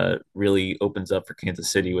that really opens up for Kansas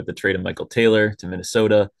City with the trade of Michael Taylor to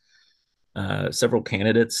Minnesota. Several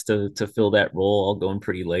candidates to fill that role, all going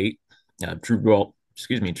pretty late.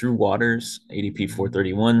 Drew Waters, ADP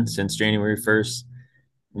 431 since January 1st.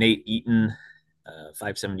 Nate Eaton,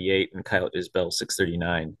 578, and Kyle Isbell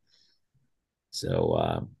 639.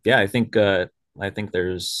 So yeah, I think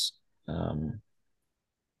there's a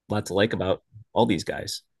lot to like about all these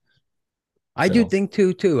guys. I do So think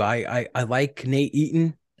too. I like Nate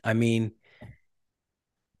Eaton. I mean,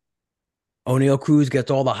 O'Neal Cruz gets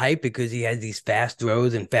all the hype because he has these fast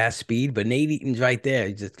throws and fast speed, but Nate Eaton's right there.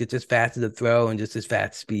 He just gets as fast as the throw and just as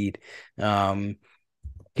fast speed. Um,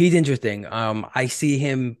 he's interesting. I see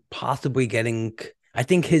him possibly getting. I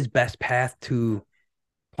think his best path to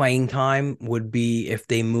playing time would be if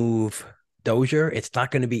they move Dozier. It's not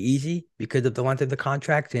going to be easy because of the length of the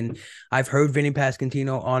contract, and I've heard Vinny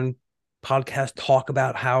Pasquantino on podcast talk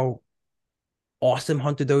about how awesome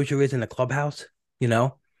Hunter Dozier is in the clubhouse. You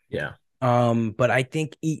know, yeah, but I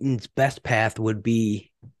think Eaton's best path would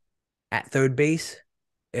be at third base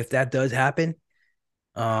if that does happen.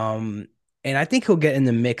 Um, and I think he'll get in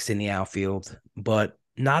the mix in the outfield, but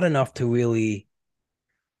not enough to really,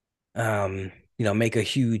 make a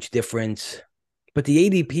huge difference but the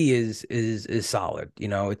ADP is solid. You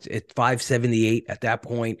know, it's 578 at that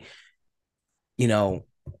point. You know,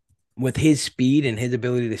 with his speed and his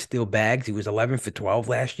ability to steal bags, he was 11 for 12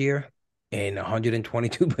 last year in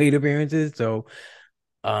 122 plate appearances. So,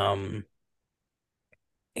 um,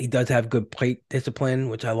 he does have good plate discipline,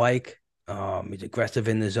 which I like. He's aggressive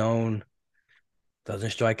in the zone,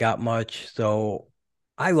 doesn't strike out much. So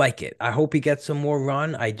I like it. I hope he gets some more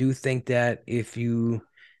run. I do think that if you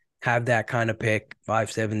have that kind of pick,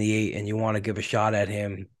 578, and you want to give a shot at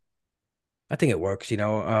him, I think it works, you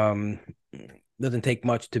know. Doesn't take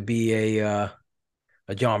much to be a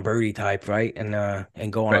John Birdie type, right?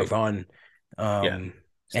 And go on a Right. run. Yeah. Um,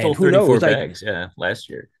 Stole and who 34 knows, like, bags, yeah, last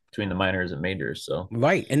year between the minors and majors. So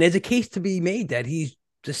right. And there's a case to be made that he's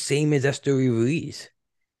the same as Esteury Ruiz.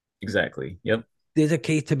 exactly. Yep. There's a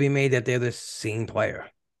case to be made that they're the same player.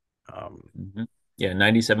 Um, Hmm. Yeah,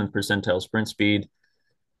 97th percentile sprint speed.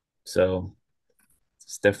 So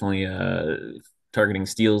it's definitely targeting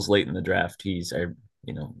steals late in the draft.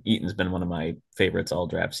 Eaton's been one of my favorites all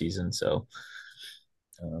draft season. So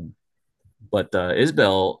um, but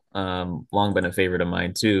Isbell, long been a favorite of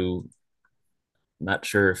mine too. Not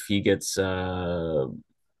sure if he gets I don't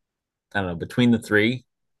know, between the three.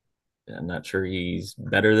 I'm not sure he's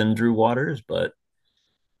better than Drew Waters, but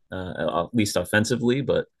at least offensively.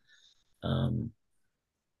 But um,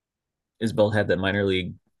 Isbell had that minor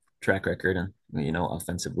league track record, and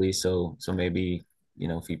offensively. So maybe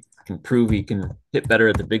if he can prove he can hit better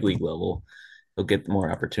at the big league level, he'll get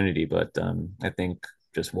more opportunity. But I think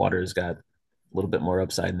just Waters got a little bit more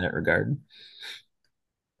upside in that regard.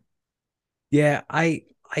 yeah, I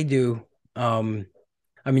do. Um,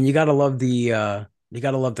 I mean, you gotta love the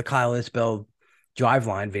Kyle Isbell drive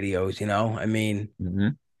line videos, you know. I mean, Mm-hmm.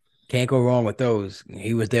 can't go wrong with those.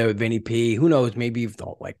 He was there with Vinny P. Who knows? Maybe if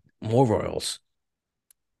like more Royals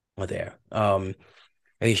were there. And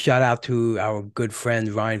a shout out to our good friend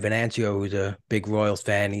Ryan Venancio, who's a big Royals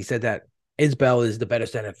fan. He said that Isbell is the better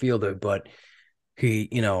center fielder, but he,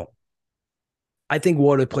 you know, I think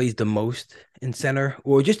Water plays the most in center,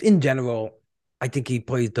 or just in general. I think he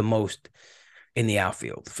plays the most in the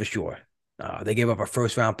outfield for sure. They gave up a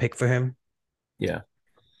first round pick for him. Yeah.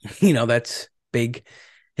 You know, that's big.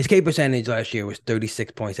 His K percentage last year was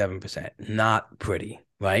 36.7%. Not pretty,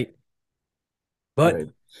 right? But Right.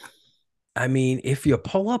 I mean, if you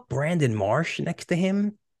pull up Brandon Marsh next to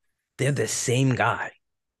him, they're the same guy.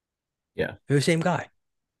 Yeah. They're the same guy.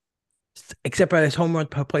 Except that his home run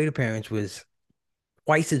per plate appearance was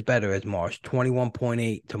twice as better as Marsh,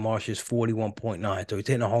 21.8 to Marsh's 41.9. So he's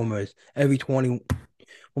hitting homers every 20,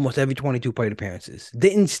 almost every 22 plate appearances.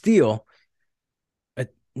 Didn't steal,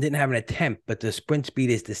 didn't have an attempt, but the sprint speed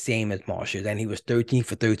is the same as Marsh's, and he was 13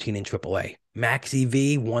 for 13 in AAA. Max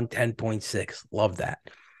EV 110.6. Love that.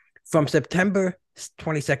 From September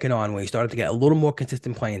 22nd on, when he started to get a little more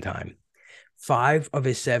consistent playing time, 5 of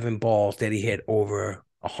his 7 balls that he hit over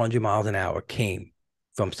 100 miles an hour came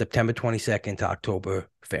from September 22nd to October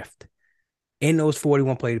 5th. In those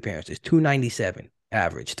 41 plate appearances, 297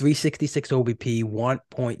 average, 366 OBP,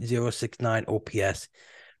 1.069 OPS,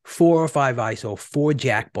 405 ISO, 4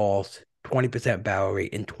 jack balls, 20% barrel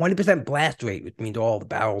rate, and 20% blast rate, which means all the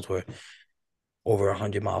barrels were over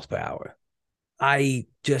 100 miles per hour. I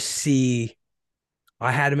just see,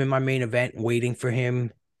 I had him in my main event waiting for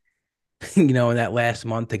him, you know, in that last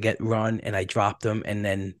month to get run, and I dropped him. And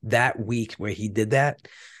then that week where he did that,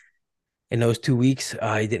 in those 2 weeks,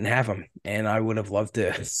 I didn't have him, and I would have loved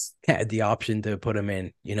to had the option to put him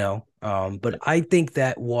in, you know. But I think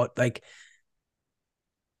that what like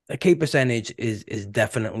the K percentage is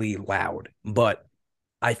definitely loud, but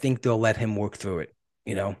I think they'll let him work through it,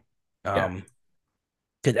 you know. Yeah.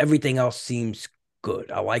 Because everything else seems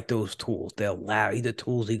good. I like those tools. They're loud. He's a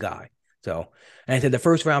toolsy guy. So, and I said the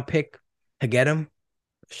first round pick to get him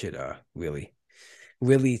should really,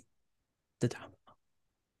 really the top.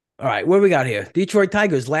 All right, what do we got here? Detroit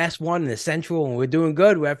Tigers, last one in the Central, and we're doing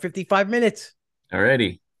good. We're at 55 minutes.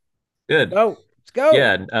 Alrighty. Good. Go. Let's go.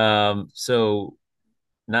 Yeah. So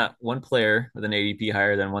not one player with an ADP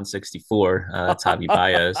higher than 164. That's Javi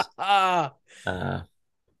Baez. Uh,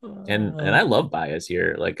 and I love Baez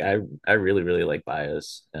here. Like I really really like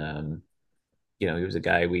Baez. He was a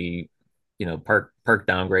guy we, park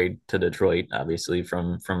downgrade to Detroit, obviously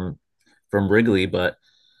from Wrigley, but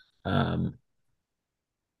um,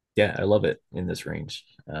 yeah, I love it in this range.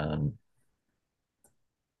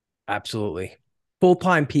 Absolutely. Full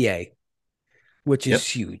time PA, which is Yep.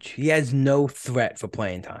 huge. He has no threat for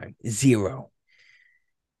playing time. Zero.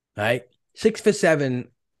 Right? 6 for 7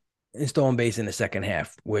 in stolen base in the second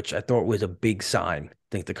half, which I thought was a big sign. I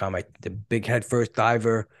think the big head first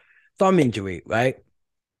diver thumb injury, right?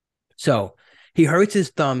 So he hurts his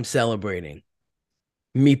thumb celebrating.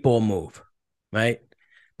 Meatball move, right?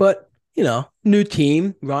 But new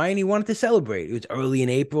team, Ryan. He wanted to celebrate. It was early in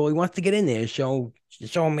April. He wants to get in there and show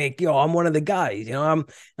him, like, yo, I'm one of the guys. I'm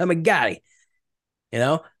a guy. You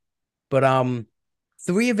know, but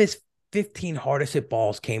three of his 15 hardest hit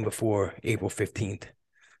balls came before April 15th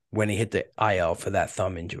when he hit the IL for that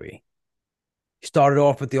thumb injury. He started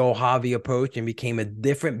off with the old Javi approach and became a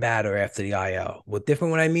different batter after the IL. What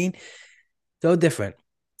different? What I mean? So different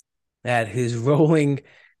that his rolling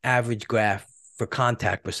average graph for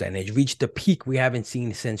contact percentage reached a peak we haven't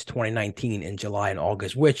seen since 2019 in July and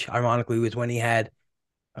August, which ironically was when he had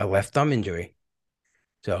a left thumb injury.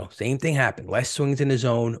 So same thing happened. Less swings in the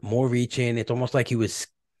zone, more reaching. It's almost like he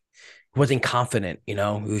wasn't confident, He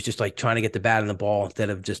was just like trying to get the bat in the ball instead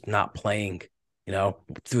of just not playing,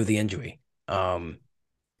 through the injury. You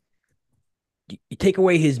take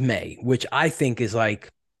away his May, which I think is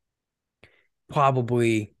like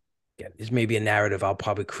probably, yeah, this may be a narrative I'll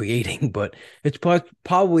probably creating, but it's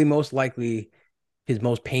probably most likely his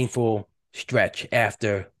most painful stretch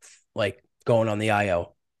after like going on the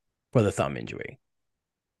IL for the thumb injury.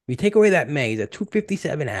 You take away that May, he's a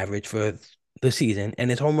 257 average for the season, and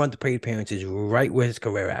his home run to plate appearance is right where his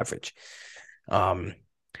career average. What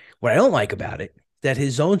I don't like about it, that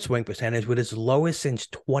his zone swing percentage was his lowest since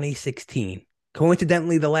 2016.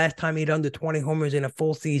 Coincidentally, the last time he had under 20 homers in a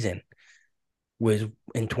full season was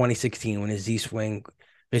in 2016 when his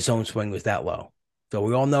zone swing was that low. So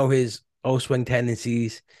we all know his O swing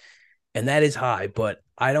tendencies, and that is high, but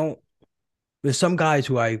there's some guys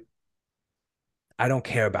who I don't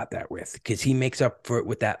care about that with because he makes up for it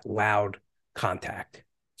with that loud contact.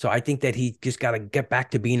 So I think that he just got to get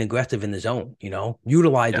back to being aggressive in the zone,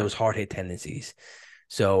 utilize those hard hit tendencies.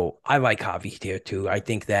 So I like Javi here too. I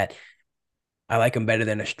think that I like him better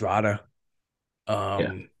than Estrada.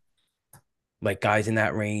 Like guys in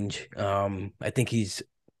that range. I think he's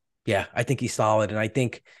solid. And I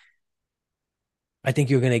think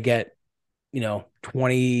you're going to get,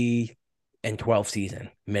 20 and 12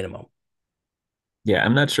 season minimum. Yeah,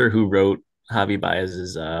 I'm not sure who wrote Javi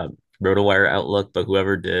Baez's RotoWire outlook, but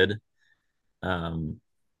whoever did,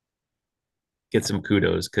 get some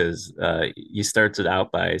kudos because he starts it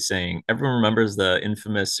out by saying, everyone remembers the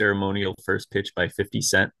infamous ceremonial first pitch by 50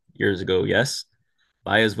 Cent years ago. Yes,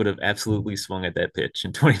 Baez would have absolutely swung at that pitch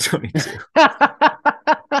in 2022.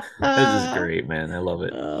 This is great, man. I love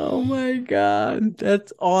it. Oh my God.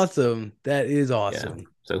 That's awesome. That is awesome. Yeah.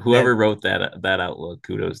 So whoever wrote that outlook,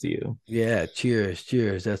 kudos to you. Yeah, cheers.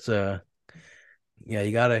 That's yeah,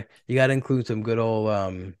 you gotta include some good old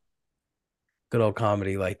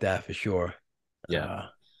comedy like that for sure. Yeah.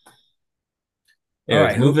 All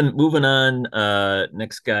right, moving on.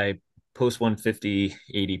 Next guy, post 150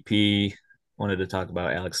 ADP. Wanted to talk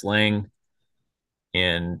about Alex Lang.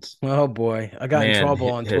 And oh boy, I got in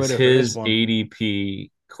trouble on Twitter for this one. His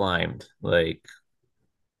ADP climbed like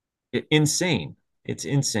insane. It's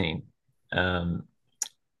insane. In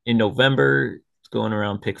November, it's going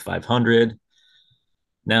around pick 500.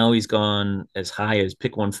 Now he's gone as high as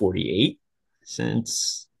pick 148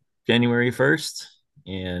 since January 1st,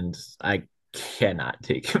 and I cannot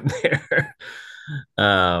take him there.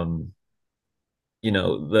 um,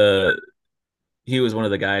 he was one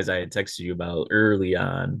of the guys I had texted you about early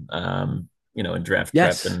on, in draft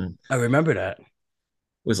Yes, prep, and I remember that.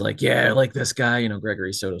 Was like, yeah, I like this guy.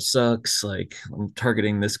 Gregory Soto sucks. Like, I'm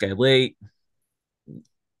targeting this guy late.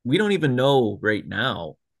 We don't even know right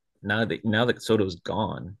now. Now that Soto's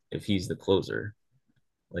gone, if he's the closer,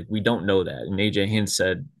 like we don't know that. And AJ Hinch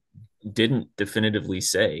didn't definitively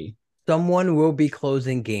say someone will be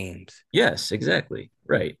closing games. Yes, exactly.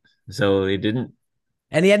 Right. So they didn't.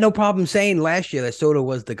 And he had no problem saying last year that Soto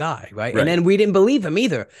was the guy, right? And then we didn't believe him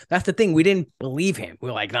either. That's the thing. We didn't believe him. We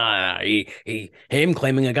were like, nah, him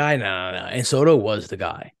claiming a guy, nah. And Soto was the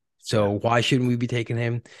guy. So why shouldn't we be taking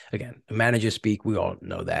him? Again, manager speak, we all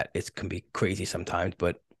know that. It can be crazy sometimes,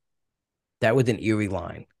 but that was an eerie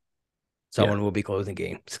line. Someone will be closing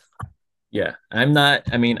games. Yeah. I'm not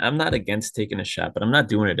against taking a shot, but I'm not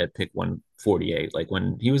doing it at pick 148. Like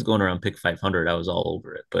when he was going around pick 500, I was all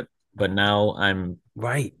over it. But now I'm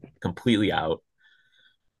completely out.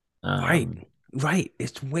 Right.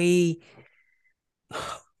 It's way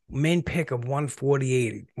main pick of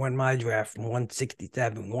 148. Won my draft from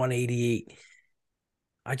 167, 188.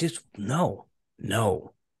 I just no.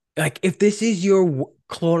 Like if this is your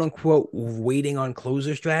quote unquote waiting on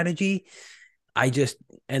closer strategy, I'm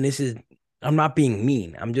not being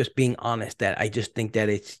mean. I'm just being honest that I just think that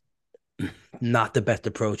it's not the best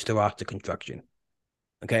approach to roster construction.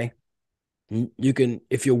 Okay. You can,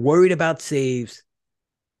 if you're worried about saves,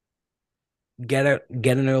 get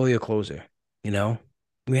an earlier closer. You know,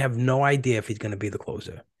 we have no idea if he's going to be the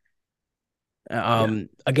closer. Yeah.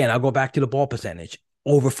 Again, I'll go back to the ball percentage,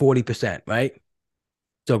 over 40%, right?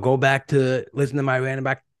 So go back to listen to my random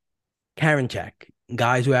back Karen check.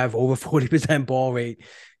 Guys who have over 40% ball rate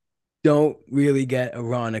don't really get a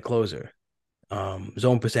run at closer.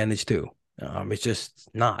 Zone percentage too. It's just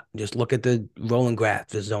not. Just look at the rolling graph.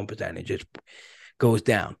 The zone percentage just goes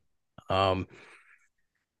down. Um,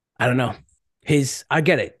 I don't know. I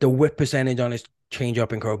get it. The whip percentage on his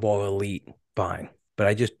changeup and curveball are elite, fine. But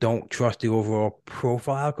I just don't trust the overall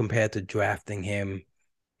profile compared to drafting him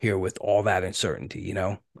here with all that uncertainty, you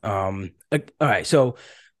know? All right. So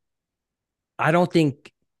I don't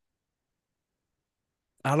think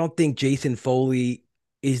I don't think Jason Foley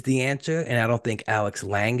is the answer, and I don't think Alex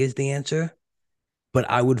Lang is the answer. But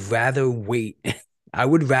I would rather wait. I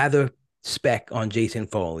would rather spec on Jason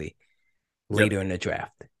Foley Yep. later in the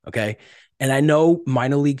draft. Okay. And I know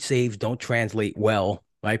minor league saves don't translate well,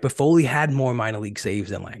 right? But Foley had more minor league saves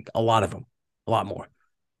than Lang, a lot of them, a lot more.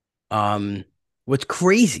 What's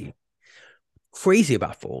crazy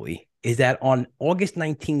about Foley is that on August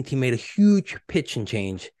 19th, he made a huge pitching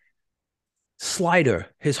change. Slider,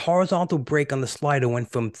 his horizontal break on the slider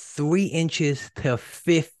went from 3 inches to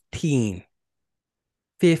 15.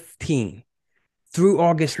 15. Through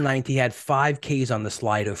August 9th, he had 5 Ks on the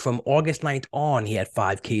slider. From August 9th on, he had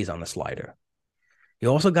 5 Ks on the slider. He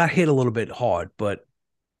also got hit a little bit hard, but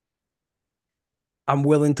I'm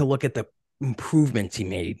willing to look at the improvements he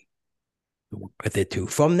made with it too.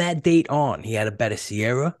 From that date on, he had a better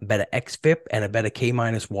SIERA, better XFIP, and a better K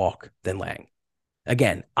minus walk than Lang.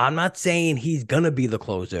 Again, I'm not saying he's gonna be the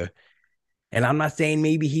closer, and I'm not saying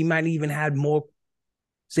maybe he might even had more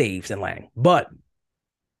saves than Lang, but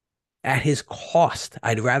at his cost,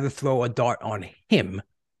 I'd rather throw a dart on him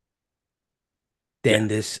Yeah. than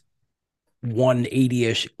this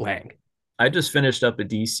 180-ish Lang. I just finished up a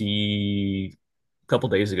DC a couple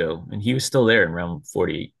days ago, and he was still there in round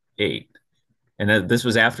 48. And this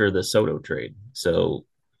was after the Soto trade. So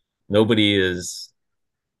nobody is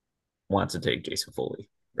wants to take Jason Foley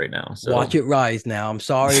right now. Watch So it rise now. I'm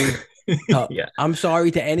sorry. yeah, I'm sorry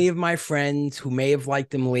to any of my friends who may have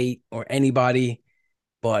liked him late or anybody,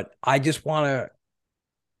 but I just want to.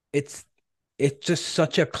 It's it's just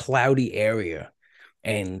such a cloudy area,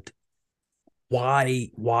 and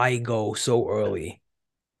why go so early?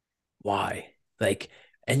 Why? Like,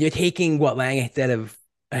 and you're taking what Lang instead of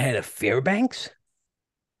ahead of Fairbanks?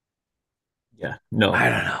 yeah, no, I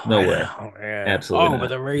don't know. no I don't way, know. Yeah. absolutely Oh, but not.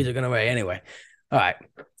 the Rays are gonna win anyway. All right.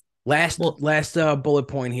 Last Well, last bullet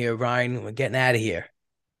point here, Ryan. We're getting out of here.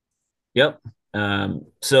 yep.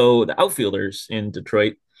 So the outfielders in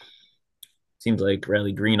Detroit seems like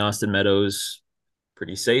Riley Green, Austin Meadows,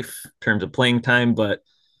 pretty safe in terms of playing time, but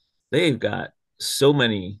they've got so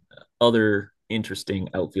many other interesting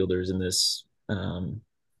outfielders in this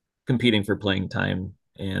competing for playing time,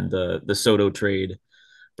 and the Soto trade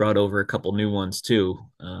brought over a couple new ones too.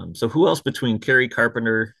 So who else between Kerry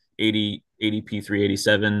Carpenter, 80 ADP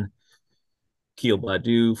 387, Keel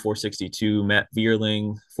Badu 462, Matt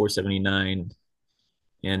Vierling 479,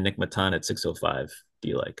 and Nick Matan at 605? Do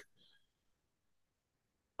you like?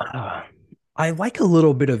 Uh, I like a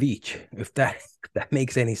little bit of each, if that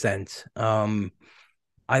makes any sense.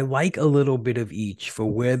 I like a little bit of each for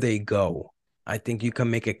where they go. I think you can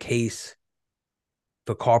make a case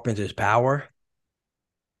for Carpenter's power.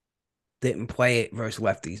 Didn't play it versus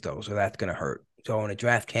lefties though, so that's gonna hurt. So in a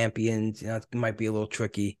draft champions, it might be a little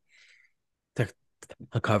tricky to,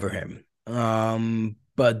 to cover him.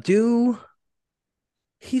 But do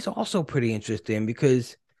he's also pretty interesting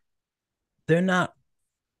because they're not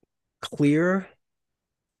clear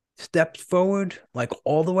steps forward like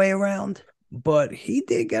all the way around, but he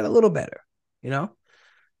did get a little better. You know,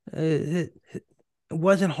 it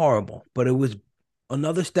wasn't horrible, but it was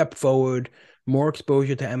another step forward, more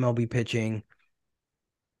exposure to MLB pitching,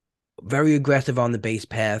 very aggressive on the base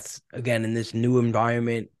paths. Again, in this new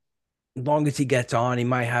environment, as long as he gets on, he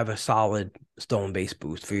might have a solid stolen base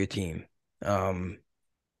boost for your team. Um,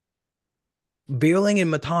 Beerling and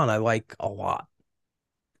Matan, I like a lot,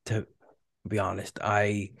 to be honest.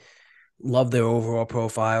 I love their overall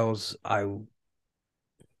profiles. I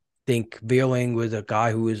think Beerling was a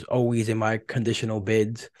guy who was always in my conditional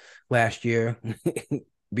bids last year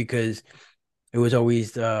because it was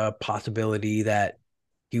always a possibility that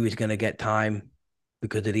he was going to get time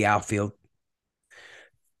because of the outfield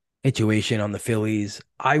situation on the Phillies.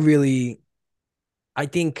 I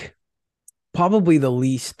think probably the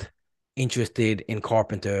least interested in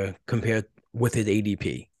Carpenter compared with his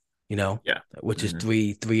ADP. Yeah. which is Hmm.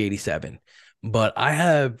 387. But I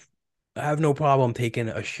have no problem taking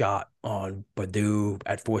a shot on Badu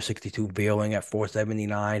at 462, Veerling at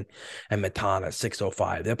 479, and Matan at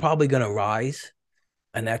 605. They're probably gonna rise,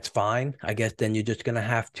 and that's fine. I guess then you're just gonna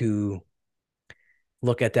have to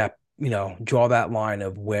look at that, draw that line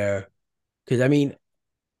of where, because I mean,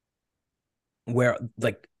 where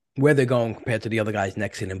like where they're going compared to the other guys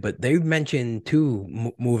next to them. But they've mentioned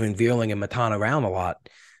too moving Veerling and Matan around a lot,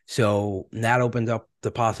 so that opens up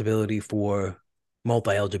the possibility for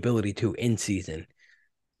multi eligibility too in season,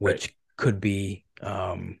 Right. which could be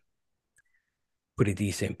pretty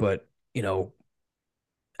decent. But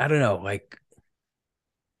I don't know. Like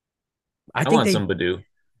I I think want they, some Badu.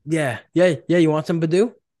 yeah, yeah, yeah. You want some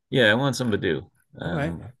Badu? Yeah, I want some Badu. All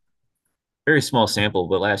right. Very small sample,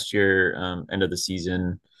 but last year, end of the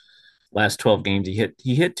season, last 12 games, he hit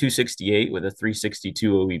 268 with a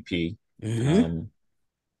 362 OEP. Mm-hmm. Um,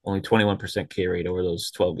 only 21% K rate over those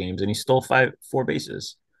 12 games, and he stole four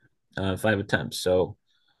bases, 5 attempts. So,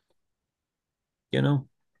 you know,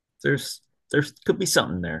 there's there's could be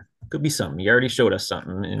something there. Could be something. He already showed us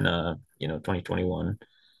something in 2021,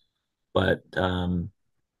 but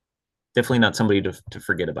definitely not somebody to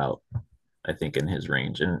forget about. I think in his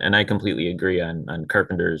range, and I completely agree on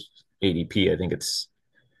Carpenter's ADP. I think it's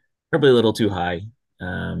probably a little too high,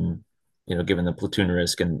 um, given the platoon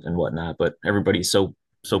risk and whatnot. But everybody's so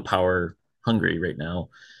power hungry right now.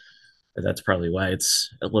 That's probably why it's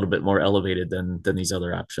a little bit more elevated than these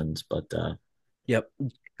other options. But Yep.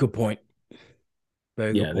 Good point.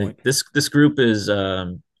 Very good yeah, point. this group is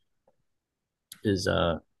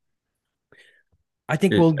I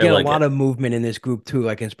think we'll I get a like lot it. of movement in this group too,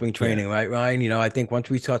 like in spring Yeah, training, right, Ryan? I think once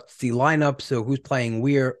we start to see lineups, so who's playing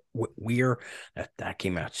where that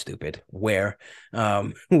came out stupid. Where,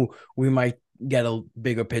 we might get a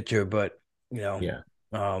bigger picture, but you know, yeah,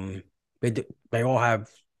 um, they all have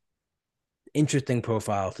interesting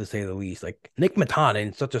profiles to say the least. Like Nick Matana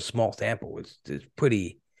in such a small sample is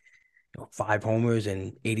pretty, 5 homers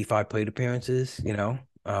and 85 plate appearances.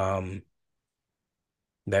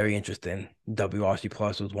 Very interesting. WRC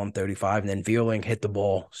plus was 135. And then Veerling hit the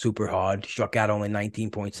ball super hard, struck out only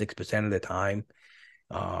 19.6% of the time.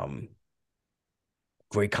 Um,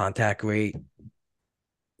 Great contact rate.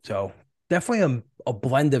 So definitely a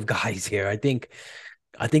blend of guys here. I think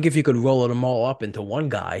if you could roll them all up into one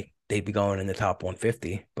guy, they'd be going in the top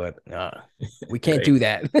 150. But we can't right. do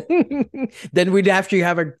that. Then we'd actually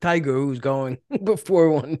have a Tiger who's going before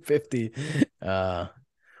 150.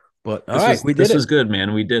 But all This right, was we did this it. was good,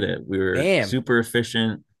 man. We did it. We were Damn. super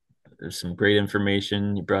efficient. There's some great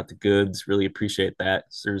information. You brought the goods. Really appreciate that.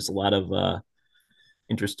 So there's a lot of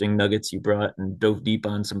interesting nuggets you brought and dove deep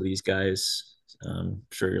on some of these guys. I'm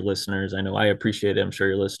sure your listeners, I know I appreciate it. I'm sure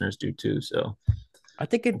your listeners do too. So I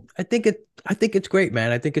think it's great,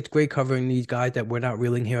 man. I think it's great covering these guys that we're not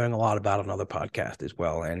really hearing a lot about on other podcasts as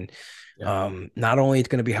well. And yeah, not only it's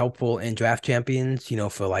going to be helpful in draft champions,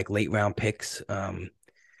 for like late round picks,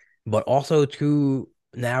 but also to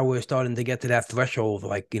now we're starting to get to that threshold,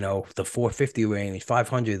 like the 450 range,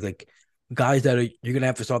 500, like guys that you're gonna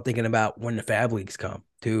have to start thinking about when the fab leagues come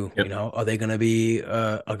too. yep. Are they gonna be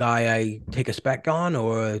a guy I take a spec on,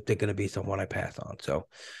 or are they gonna be someone I pass on? So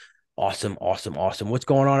awesome, awesome, awesome. What's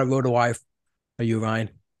going on at RotoWire? Are you Ryan?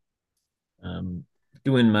 Um,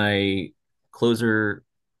 Doing my closer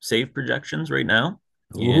save projections right now,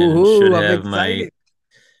 and should Ooh, I'm have my excited.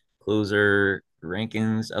 closer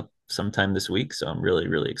rankings up sometime this week. So I'm really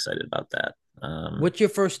really excited about that. What's your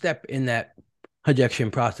first step in that projection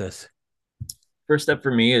process? First step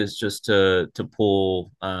for me is just to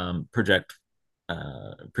pull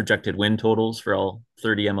projected win totals for all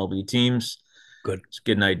 30 MLB teams. Good. Just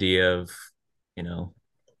get an idea of you know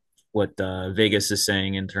what Vegas is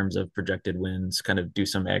saying in terms of projected wins. Kind of do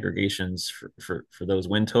some aggregations for those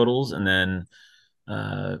win totals, and then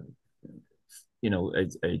uh,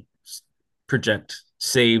 I project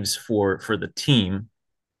saves for the team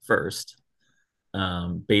first,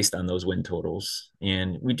 based on those win totals.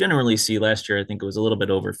 And we generally see last year, I think it was a little bit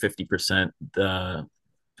over 50%.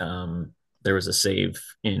 Um, there was a save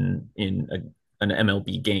an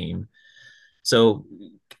MLB game. So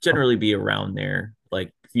generally be around there.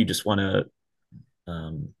 Like if you just want to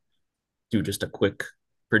do just a quick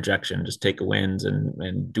projection, just take a wins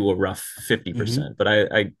and do a rough Mm-hmm. 50%. But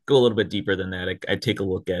I go a little bit deeper than that. I take a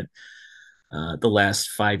look at the last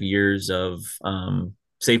 5 years of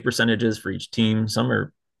save percentages for each team. Some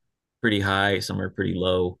are pretty high, some are pretty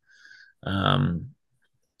low. Um,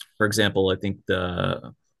 for example, I think I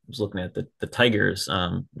was looking at the Tigers,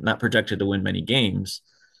 not projected to win many games,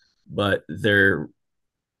 but their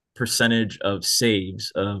percentage of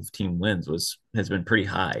saves of team wins has been pretty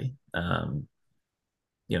high.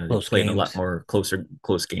 They Close played a lot games. more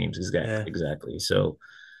close games. Yeah. Exactly. So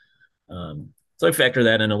I factor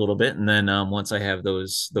that in a little bit, and then once I have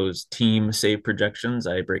those team save projections,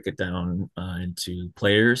 I break it down into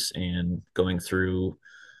players and going through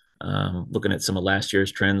looking at some of last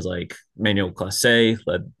year's trends, like Manuel Clase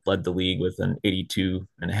led the league with an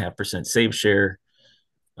 82.5% save share.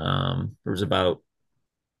 There was about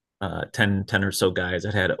 10 or so guys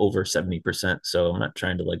that had over 70%. So I'm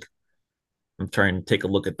trying to take a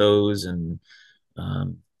look at those and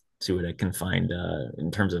um, see what I can find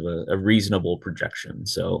in terms of a reasonable projection.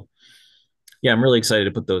 So yeah, I'm really excited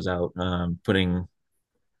to put those out, putting a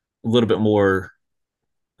little bit more,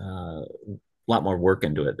 a lot more work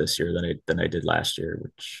into it this year than I did last year,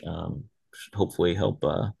 which should hopefully help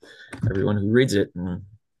everyone who reads it and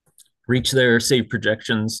reach their save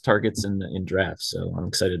projections targets in drafts. So I'm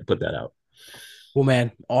excited to put that out. Well,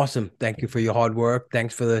 man, awesome. Thank you for your hard work.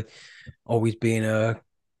 Thanks for the always being a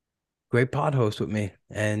great pod host with me.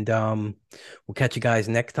 And we'll catch you guys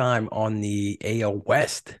next time on the AL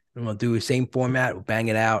West. And we'll do the same format. We'll bang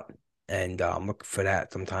it out. And I'm looking for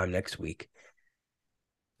that sometime next week.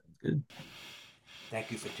 Good.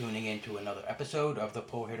 Thank you for tuning in to another episode of the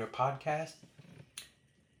Pull Hitter Podcast.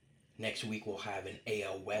 Next week, we'll have an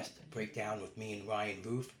AL West breakdown with me and Ryan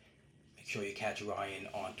Roof. Make sure you catch Ryan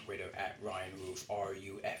on Twitter at Ryan Roof,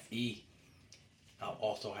 RUFE. I'll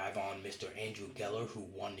also have on Mr. Andrew Geller, who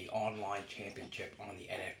won the online championship on the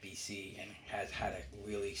NFBC and has had a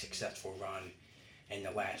really successful run in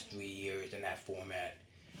the last 3 years in that format.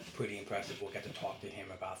 Pretty impressive. We'll get to talk to him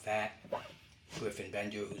about that. Griffin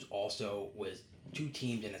Bender, who's also was 2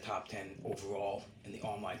 teams in the top 10 overall in the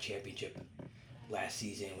online championship last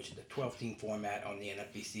season, which is the 12-team format on the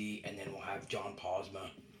NFBC, and then we'll have John Posma,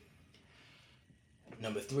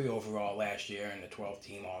 number 3 overall last year in the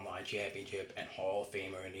 12-team online championship and Hall of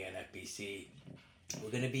Famer in the NFBC. We're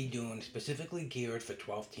going to be doing specifically geared for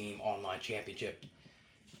 12-team online championship.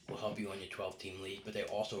 Will help you in your 12-team league, but they're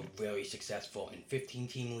also very successful in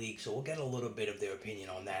 15-team leagues, so we'll get a little bit of their opinion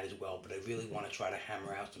on that as well. But I really want to try to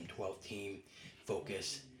hammer out some 12-team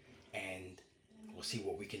focus, and we'll see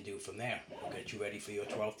what we can do from there. We'll get you ready for your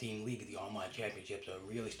 12-team league. The online championships are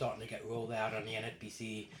really starting to get rolled out on the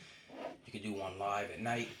NFBC. You can do one live at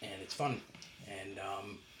night, and it's fun. And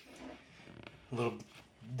a little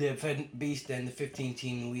different beast than the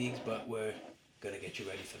 15-team leagues, but we're going to get you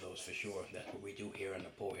ready for those for sure. That's what we do here on the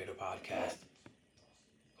Pull Hitter Podcast.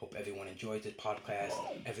 Hope everyone enjoys this podcast.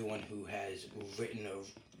 Everyone who has written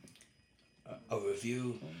a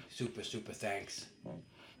review, super thanks.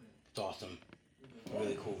 It's awesome.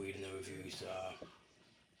 Really cool reading the reviews.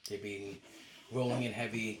 They've been rolling in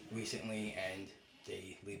heavy recently, and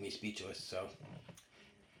they leave me speechless. So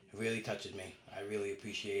it really touches me. I really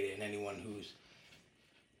appreciate it. And anyone who's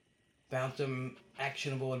found some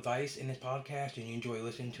actionable advice in this podcast and you enjoy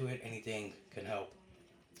listening to it, anything can help.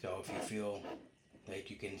 So if you feel like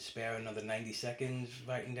you can spare another 90 seconds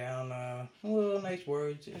writing down a little nice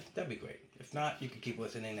words, that'd be great. If not, you can keep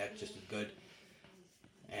listening. That's just as good.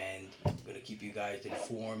 And I'm going to keep you guys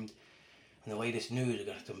informed. In the latest news, we've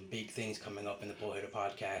got some big things coming up in the Pull Hitter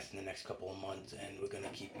Podcast in the next couple of months, and we're going to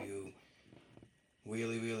keep you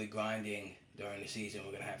really grinding during the season.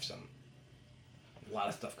 We're going to have a lot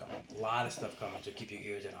of stuff coming, so keep your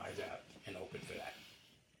ears and eyes out and open for that.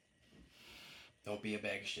 Don't be a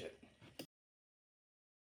bag of shit.